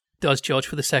Meanie, does George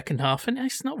for the second half, and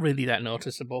it's not really that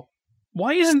noticeable.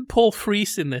 Why isn't Paul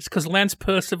Frees in this? Because Lance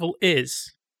Percival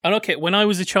is... And okay, when I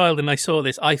was a child and I saw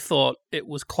this, I thought it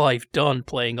was Clive Dunn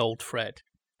playing Old Fred.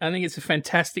 I think it's a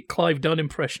fantastic Clive Dunn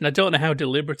impression. I don't know how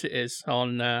deliberate it is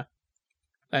on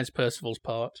Lance Percival's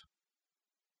part.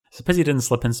 It's a pity he didn't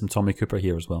slip in some Tommy Cooper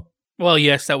here as well. Well,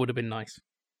 yes, that would have been nice.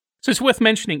 So it's worth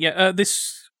mentioning,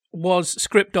 this was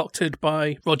script doctored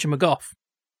by Roger McGough.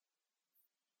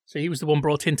 So he was the one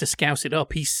brought in to scouse it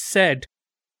up. He said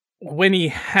when he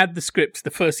had the script,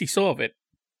 the first he saw of it,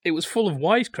 it was full of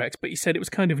wisecracks, but he said it was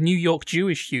kind of New York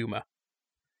Jewish humour.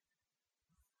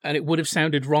 And it would have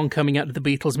sounded wrong coming out of the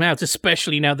Beatles' mouths,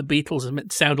 especially now the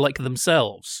Beatles sound like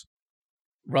themselves,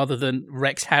 rather than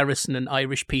Rex Harrison and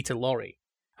Irish Peter Lorre.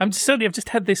 I've just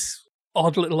had this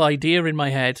odd little idea in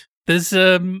my head. There's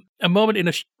a moment in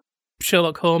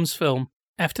Sherlock Holmes film,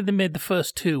 after they made the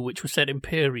first two, which were set in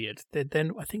period,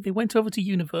 I think they went over to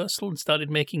Universal and started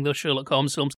making those Sherlock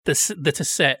Holmes films that are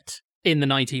set in the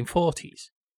 1940s,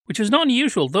 which was not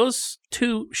unusual. Those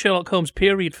two Sherlock Holmes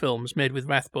period films made with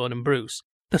Rathbone and Bruce,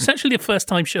 that's actually the first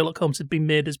time Sherlock Holmes had been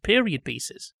made as period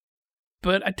pieces.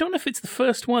 But I don't know if it's the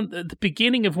first one. At the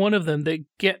beginning of one of them, they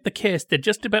get the case, they're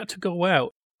just about to go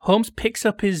out. Holmes picks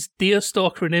up his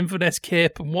Deerstalker and Inverness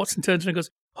cape, and Watson turns around and goes,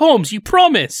 "Holmes, you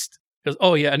promised!" He goes,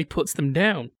 "Oh yeah," and he puts them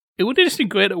down. It would have just been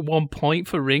great at one point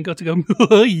for Ringo to go,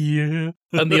 "Oh yeah,"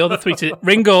 and the other three to,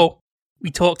 "Ringo,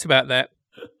 we talked about that."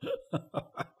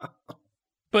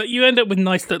 But you end up with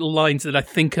nice little lines that I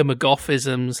think are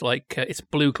McGoffisms, like, it's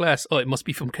blue glass, oh, it must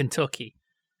be from Kentucky.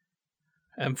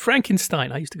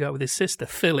 Frankenstein, I used to go out with his sister,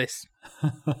 Phyllis.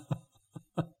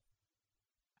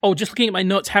 Oh, just looking at my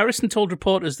notes, Harrison told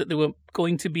reporters that they were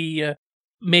going to be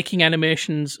making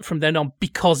animations from then on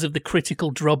because of the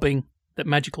critical drubbing that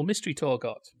Magical Mystery Tour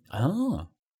got. Oh.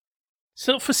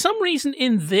 So for some reason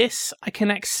in this, I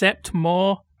can accept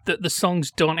more that the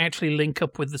songs don't actually link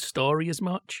up with the story as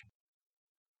much.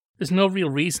 There's no real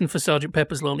reason for Sgt.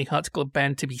 Pepper's Lonely Hearts Club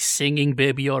Band to be singing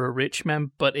Baby You're a Rich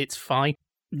Man, but it's fine.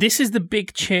 This is the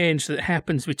big change that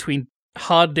happens between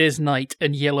Hard Day's Night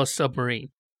and Yellow Submarine.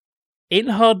 In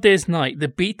Hard Day's Night, the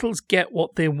Beatles get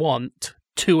what they want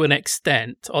to an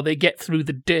extent, or they get through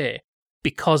the day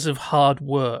because of hard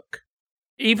work.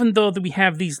 Even though we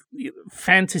have these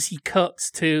fantasy cuts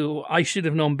to I Should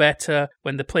Have Known Better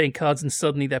when they're playing cards and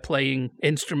suddenly they're playing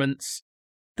instruments,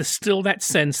 there's still that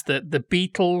sense that the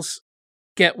Beatles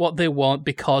get what they want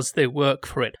because they work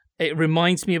for it. It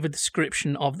reminds me of a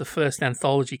description of the first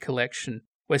anthology collection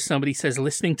where somebody says,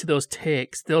 listening to those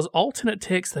takes, those alternate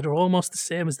takes that are almost the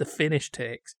same as the finished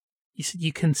takes, he said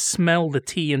you can smell the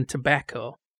tea and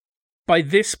tobacco. By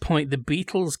this point, the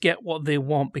Beatles get what they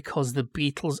want because the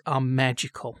Beatles are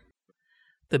magical.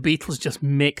 The Beatles just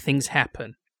make things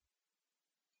happen.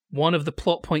 One of the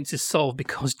plot points is solved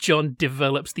because John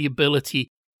develops the ability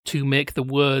to make the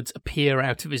words appear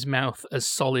out of his mouth as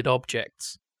solid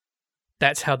objects.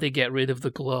 That's how they get rid of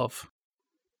the glove.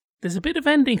 There's a bit of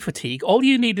ending fatigue. All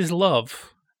You Need Is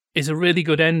Love is a really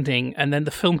good ending, and then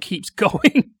the film keeps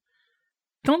going.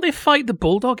 Don't they fight the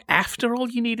bulldog after All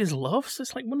You Need Is Love? So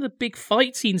it's like one of the big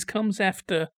fight scenes comes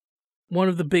after one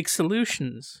of the big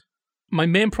solutions. My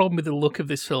main problem with the look of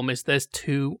this film is there's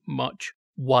too much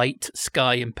white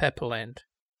sky in Pepperland.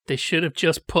 They should have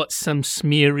just put some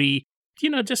smeary,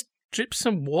 just drip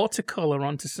some watercolor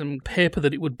onto some paper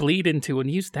that it would bleed into and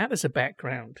use that as a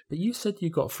background. But you said you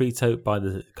got freaked out by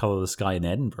the colour of the sky in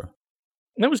Edinburgh.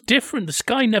 That was different. The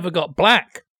sky never got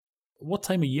black. What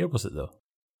time of year was it, though?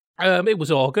 It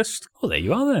was August. Oh, there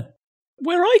you are then.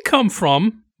 Where I come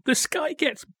from, the sky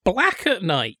gets black at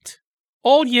night.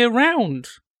 All year round.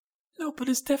 No, but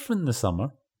it's different in the summer.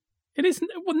 It isn't.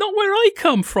 Well, not where I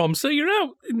come from. So you're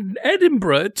out in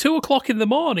Edinburgh at 2 o'clock in the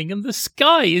morning and the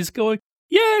sky is going,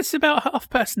 yeah, it's about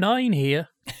 9:30 here.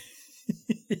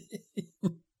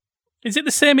 Is it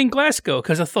the same in Glasgow?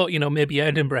 Because I thought, maybe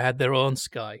Edinburgh had their own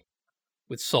sky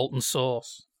with salt and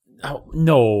sauce. Oh,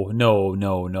 no.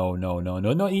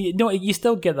 You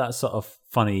still get that sort of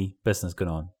funny business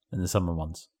going on in the summer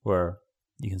months where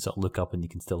you can sort of look up and you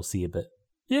can still see a bit.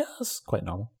 Yeah, that's quite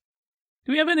normal.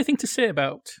 Do we have anything to say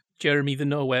about Jeremy the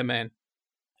Nowhere Man?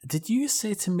 Did you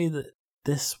say to me that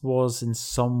this was in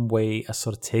some way a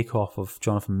sort of takeoff of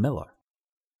Jonathan Miller?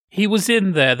 He was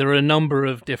in there. There are a number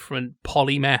of different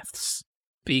polymaths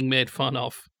being made fun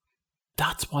of.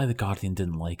 That's why The Guardian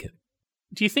didn't like it.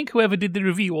 Do you think whoever did the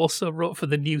review also wrote for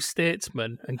the New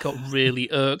Statesman and got really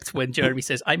irked when Jeremy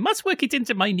says, I must work it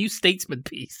into my New Statesman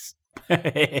piece?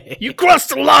 You crossed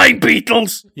the line,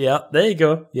 Beatles! Yeah, there you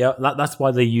go. Yeah, that's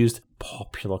why they used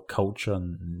popular culture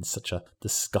in such a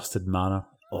disgusted manner.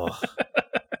 Ugh.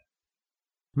 I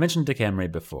mentioned Dick Emery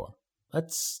before.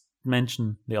 Let's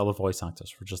mention the other voice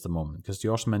actors for just a moment, because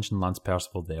you also mentioned Lance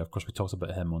Percival there. Of course, we talked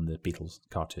about him on the Beatles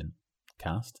cartoon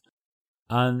cast.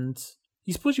 And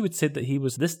you suppose you would say that he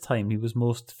was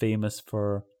most famous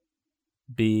for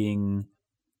being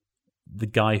the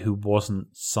guy who wasn't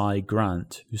Cy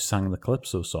Grant, who sang the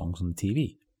Calypso songs on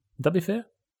TV. Would that be fair?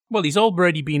 Well, he's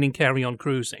already been in Carry On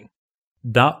Cruising.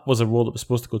 That was a role that was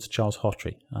supposed to go to Charles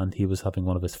Hawtrey, and he was having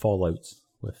one of his fallouts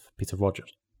with Peter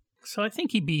Rogers. So I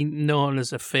think he'd be known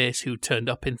as a face who turned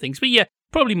up in things. But yeah,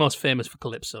 probably most famous for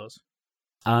Calypsos.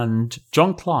 And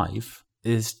John Clive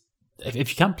is, if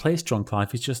you can't place John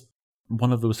Clive, he's just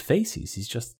one of those faces. He's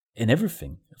just in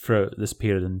everything for this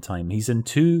period in time. He's in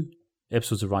 2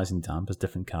 episodes of Rising Damp as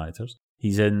different characters.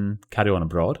 He's in Carry On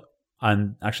Abroad,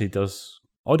 and actually does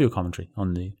audio commentary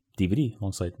on the DVD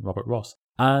alongside Robert Ross.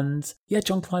 And yeah,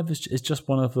 John Clive is just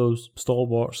one of those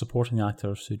stalwart supporting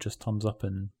actors who just turns up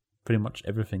in pretty much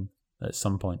everything at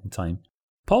some point in time.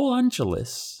 Paul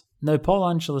Angelis. Now, Paul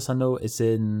Angelis, I know, is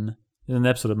in an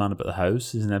episode of Man About the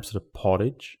House. He's in an episode of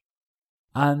Porridge.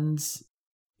 And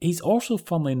he's also,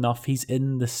 funnily enough, he's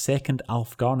in the second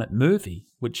Alf Garnett movie,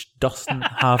 which doesn't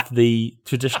have the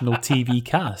traditional TV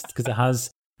cast, because it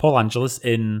has Paul Angelis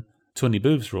in Tony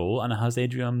Booth's role, and it has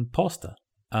Adrian Posta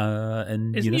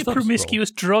in Isn't he a promiscuous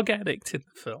drug addict in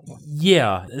the film?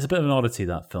 Yeah, it's a bit of an oddity,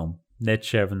 that film. Ned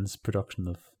Sheridan's production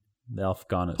of the Alf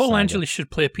Garnett Paul saga. Angelis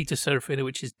should play Peter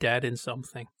Serafinowicz' dad in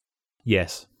something.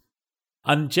 Yes.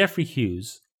 And Geoffrey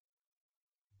Hughes,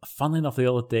 funnily enough,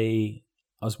 the other day,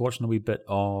 I was watching a wee bit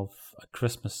of a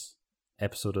Christmas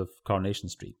episode of Coronation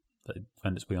Street that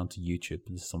found its way onto YouTube.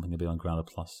 This is something that be on Grana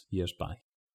Plus years back.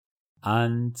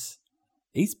 And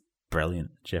he's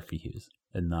brilliant, Geoffrey Hughes,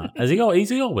 in that. As he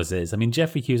always is. I mean,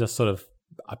 Geoffrey Hughes,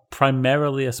 I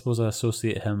primarily, I suppose, I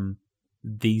associate him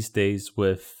these days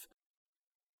with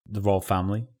the Royal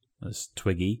Family as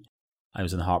Twiggy. I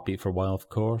was in Heartbeat for a while, of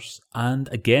course. And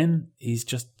again, he's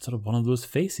just sort of one of those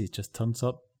faces, just turns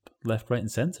up left, right, and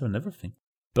centre and everything.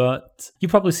 But you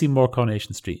probably see more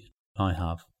Coronation Street than I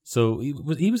have. So he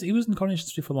was in Coronation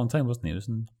Street for a long time, wasn't he? He was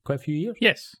in quite a few years.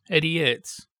 Yes, Eddie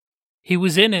Yates. He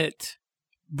was in it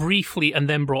briefly and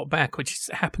then brought back, which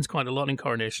happens quite a lot in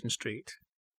Coronation Street.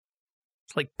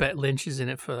 It's like Bette Lynch is in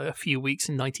it for a few weeks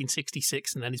in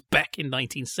 1966 and then is back in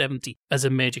 1970 as a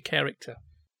major character.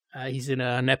 He's in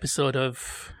an episode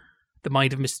of The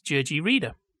Mind of Mr. J.G.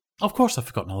 Reader. Of course, I've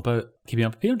forgotten all about Keeping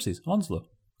Up Appearances. Onslow,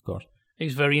 of course. He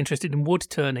was very interested in wood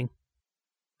turning.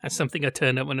 That's something I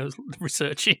turned up when I was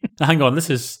researching. Hang on, this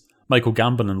is Michael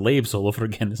Gambon and Labes all over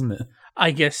again, isn't it?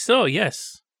 I guess so,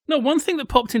 yes. No, one thing that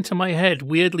popped into my head,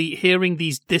 weirdly, hearing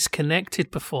these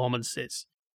disconnected performances,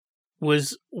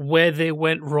 was where they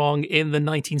went wrong in the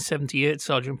 1978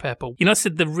 Sgt. Pepper. You know, I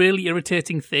said the really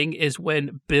irritating thing is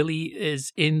when Billy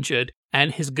is injured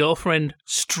and his girlfriend,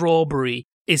 Strawberry,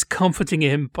 is comforting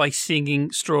him by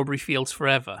singing Strawberry Fields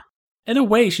Forever. In a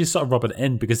way, she's sort of rubbing it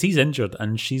in because he's injured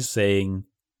and she's saying,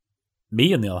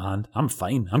 me, on the other hand, I'm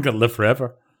fine. I'm going to live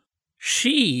forever.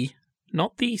 She,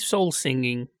 not the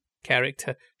soul-singing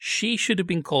character, she should have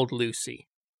been called Lucy.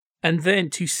 And then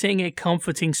to sing a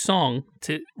comforting song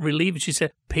to relieve it, she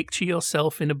said, picture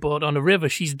yourself in a boat on a river.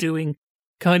 She's doing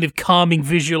kind of calming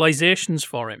visualizations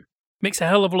for him. Makes a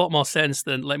hell of a lot more sense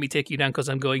than let me take you down because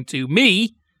I'm going to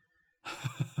me.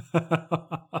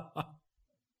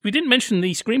 We didn't mention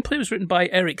the screenplay was written by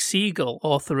Eric Siegel,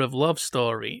 author of Love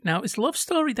Story. Now, is Love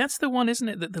Story, that's the one, isn't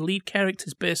it, that the lead character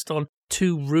is based on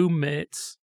two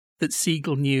roommates that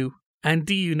Siegel knew. And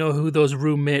do you know who those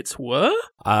roommates were?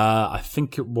 I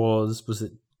think it was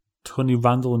it Tony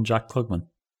Randall and Jack Klugman?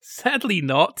 Sadly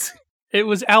not. It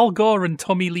was Al Gore and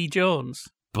Tommy Lee Jones.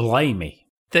 Blimey.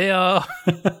 They are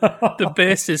the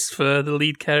basis for the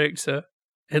lead character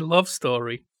in Love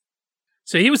Story.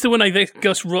 So he was the one I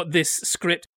guess wrote this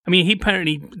script. I mean, he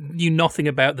apparently knew nothing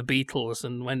about the Beatles,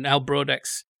 and when Al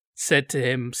Brodex said to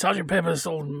him, Sgt. Pepper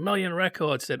sold 1 million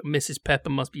records, said, Mrs. Pepper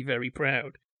must be very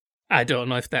proud. I don't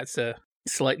know if that's a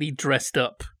slightly dressed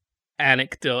up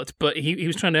anecdote, but he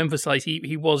was trying to emphasize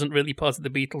he wasn't really part of the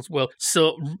Beatles world.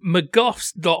 So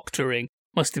McGough's doctoring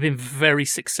must have been very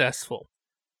successful,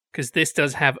 because this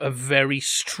does have a very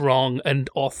strong and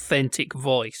authentic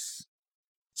voice.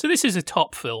 So this is a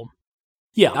top film.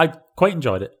 Yeah, I quite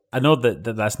enjoyed it. I know that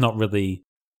that's not really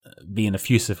being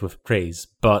effusive with praise,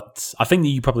 but I think that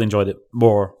you probably enjoyed it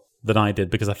more than I did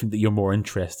because I think that you're more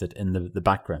interested in the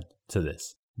background to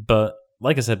this. But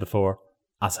like I said before,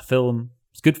 as a film,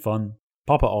 it's good fun.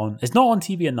 Pop it on. It's not on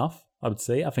TV enough, I would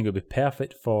say. I think it would be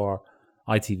perfect for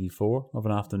ITV4 of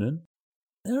an afternoon.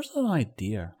 There's an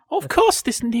idea. Of course,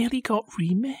 this nearly got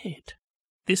remade.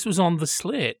 This was on the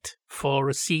slate for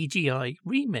a CGI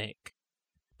remake.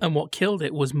 And what killed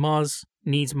it was Mars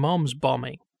Needs Moms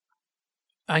bombing.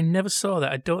 I never saw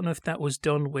that. I don't know if that was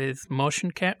done with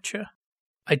motion capture.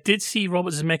 I did see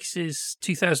Robert Zemeckis'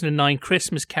 2009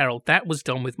 Christmas Carol. That was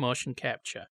done with motion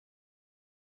capture.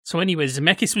 So anyway,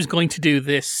 Zemeckis was going to do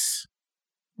this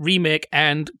remake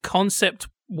and concept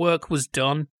work was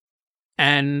done.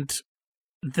 And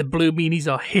the Blue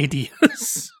Meanies are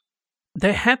hideous.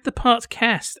 They had the part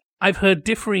cast. I've heard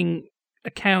differing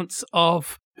accounts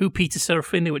of who Peter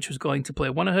Serafinowicz was going to play.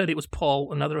 One I heard it was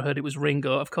Paul, another I heard it was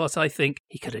Ringo. Of course, I think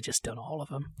he could have just done all of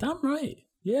them. Damn right,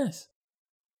 yes.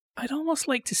 I'd almost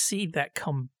like to see that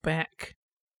come back.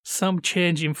 Some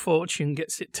change in fortune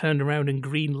gets it turned around and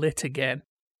green-lit again.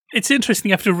 It's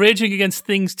interesting, after raging against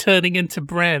things turning into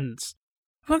brands,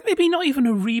 well, maybe not even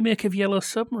a remake of Yellow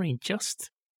Submarine, just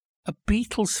a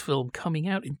Beatles film coming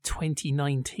out in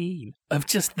 2019 of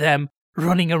just them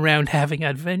running around having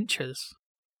adventures.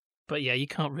 But yeah, you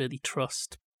can't really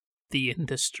trust the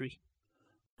industry.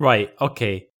 Right,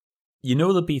 okay. You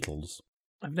know the Beatles?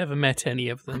 I've never met any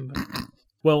of them. But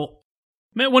Well,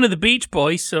 met one of the Beach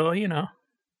Boys, so, you know.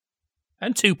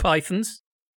 And two Pythons.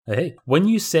 hey, when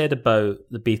you said about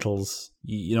the Beatles,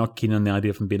 you're not keen on the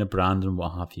idea of them being a brand and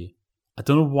what have you. I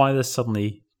don't know why this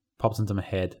suddenly pops into my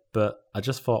head, but I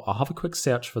just thought I'll have a quick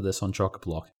search for this on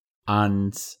Chock-a-Block,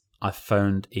 and I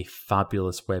found a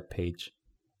fabulous webpage.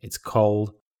 It's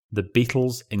called The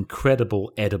Beatles'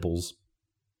 Incredible Edibles,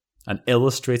 an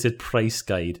illustrated price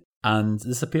guide, and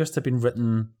this appears to have been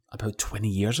written about 20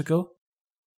 years ago.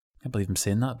 I can't believe I'm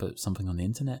saying that about something on the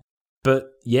internet. But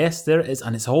yes, there it is,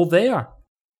 and it's all there.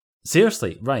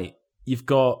 Seriously, right. You've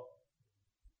got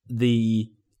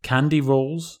the candy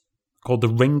rolls called the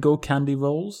Ringo candy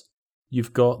rolls.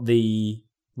 You've got the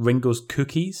Ringo's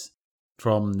cookies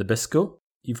from Nabisco.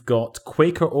 You've got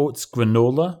Quaker Oats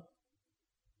granola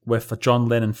with a John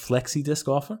Lennon flexi disc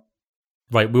offer.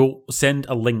 Right, we'll send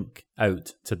a link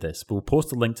out to this. We'll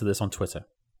post a link to this on Twitter,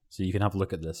 so you can have a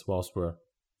look at this whilst we're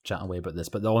chatting away about this.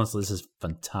 But honestly, this is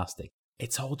fantastic.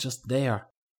 It's all just there.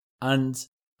 And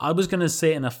I was going to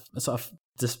say in a sort of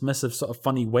dismissive, sort of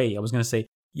funny way, I was going to say,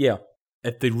 yeah,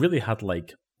 if they really had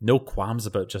like no qualms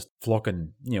about just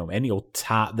flogging, any old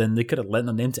tat, then they could have lent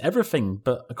their name to everything.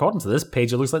 But according to this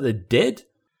page, it looks like they did.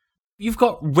 You've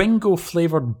got Ringo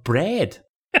flavoured bread.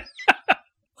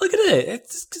 Look at it.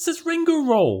 It's this Ringo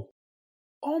roll.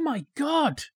 Oh my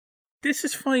God. This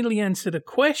has finally answered a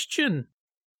question.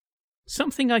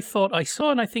 Something I thought I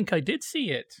saw, and I think I did see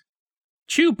it.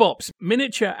 Chew Bop's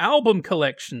miniature album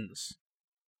collections.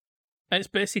 And it's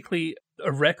basically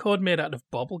a record made out of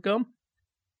bubblegum.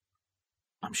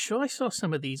 I'm sure I saw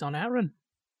some of these on Aaron.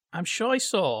 I'm sure I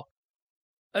saw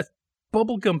a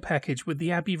bubblegum package with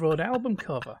the Abbey Road album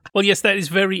cover. Well, yes, that is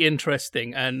very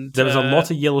interesting. And there is a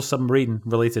lot of Yellow Submarine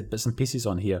related bits and pieces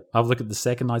on here. Have a look at the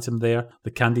second item there,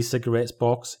 the Candy Cigarettes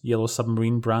box, Yellow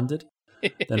Submarine branded.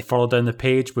 Then further down the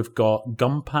page, we've got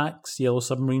gum packs, Yellow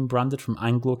Submarine branded from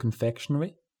Anglo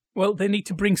Confectionery. Well, they need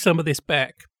to bring some of this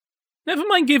back. Never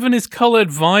mind giving us coloured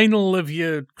vinyl of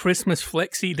your Christmas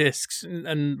flexi discs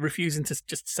and refusing to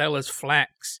just sell us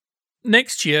flax.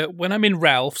 Next year, when I'm in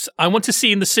Ralph's, I want to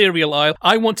see in the cereal aisle,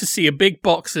 I want to see a big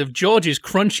box of George's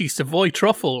Crunchy Savoy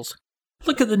Truffles.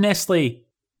 Look at the Nestle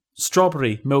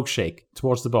strawberry milkshake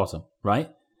towards the bottom, right?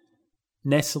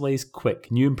 Nestle's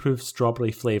Quick, new improved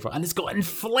strawberry flavour, and it's got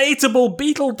inflatable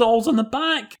Beetle dolls on the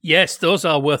back. Yes, those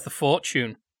are worth a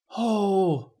fortune.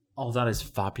 Oh, that is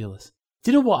fabulous. Do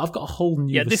you know what? I've got a whole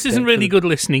new... Yeah, this isn't really good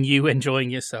listening, you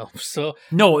enjoying yourself, so...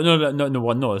 No,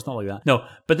 it's not like that. No,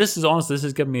 but this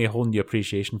is giving me a whole new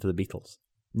appreciation for the Beatles.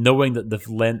 Knowing that they've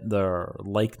lent their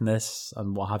likeness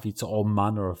and what have you to all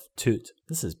manner of toot.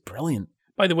 This is brilliant.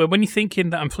 By the way, when you're thinking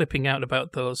that I'm flipping out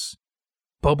about those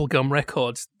bubblegum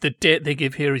records, the date they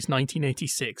give here is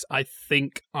 1986. I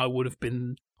think I would have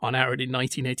been on Aaron in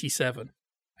 1987.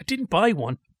 I didn't buy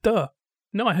one. Duh.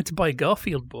 No, I had to buy a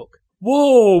Garfield book.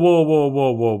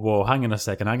 Whoa. Hang on a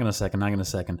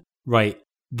second. Right.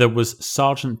 There was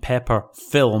Sgt. Pepper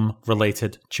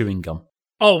film-related chewing gum.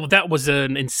 Oh, that was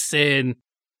an insane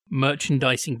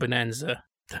merchandising bonanza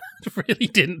that really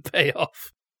didn't pay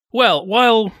off. Well,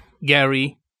 while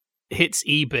Gary hits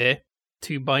eBay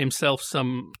to buy himself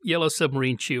some Yellow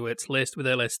Submarine Chewits laced with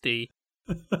LSD,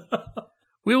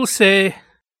 we will say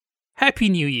Happy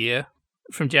New Year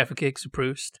from Jaffa Cakes of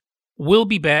Proust. We'll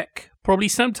be back probably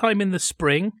sometime in the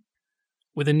spring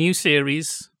with a new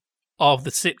series of the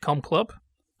Sitcom Club.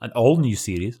 An all-new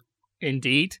series.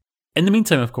 Indeed. In the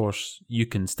meantime, of course, you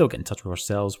can still get in touch with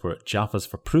ourselves. We're at Jaffas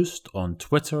for Proust on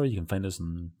Twitter. You can find us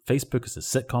on Facebook as the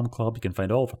Sitcom Club. You can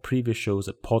find all of our previous shows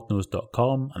at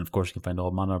podnose.com. And of course, you can find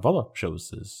all manner of other shows.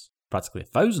 There's practically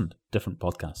 1,000 different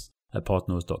podcasts at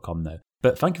podnose.com now.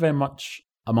 But thank you very much,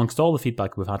 amongst all the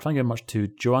feedback we've had, thank you very much to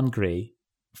Joanne Gray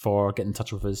for getting in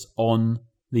touch with us on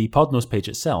the Podnose page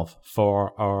itself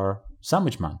for our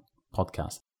Sandwich Man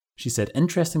podcast. She said,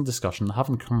 interesting discussion. I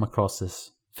haven't come across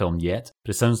this film yet,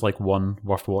 but it sounds like one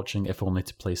worth watching, if only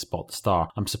to play Spot the Star.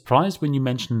 I'm surprised when you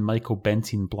mentioned Michael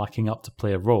Bentine blacking up to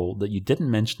play a role that you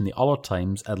didn't mention the other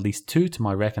times, at least two to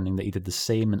my reckoning, that he did the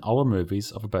same in other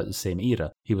movies of about the same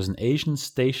era. He was an Asian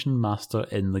station master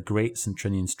in The Great St.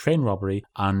 Trinian's Train Robbery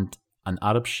and an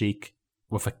Arab sheik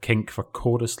with a kink for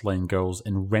chorus line girls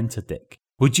in Rent-A-Dick.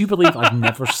 Would you believe I've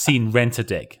never seen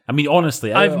Rent-A-Dick? I mean,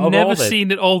 honestly, I've never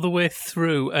seen it all the way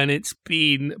through, and it's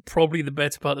been probably the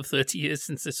better part of 30 years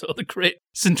since I saw The Great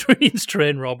St. Trinian's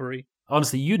Train Robbery.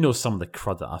 Honestly, you know some of the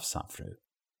crud that I've sat through.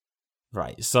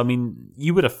 Right, so I mean,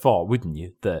 you would have thought, wouldn't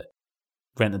you, that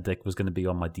Rent a Dick was going to be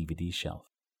on my DVD shelf.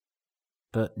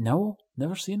 But no,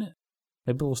 never seen it.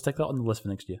 Maybe we'll stick that on the list for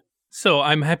next year. So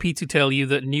I'm happy to tell you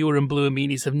that Newer and Bluer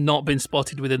Meanies have not been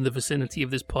spotted within the vicinity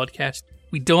of this podcast.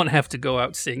 We don't have to go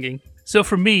out singing. So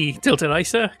from me, Tilted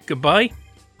Isa, goodbye.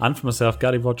 And for myself,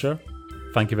 Gary Roger,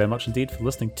 thank you very much indeed for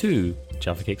listening to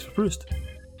Jaffa Cakes for Proust.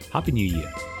 Happy New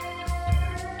Year.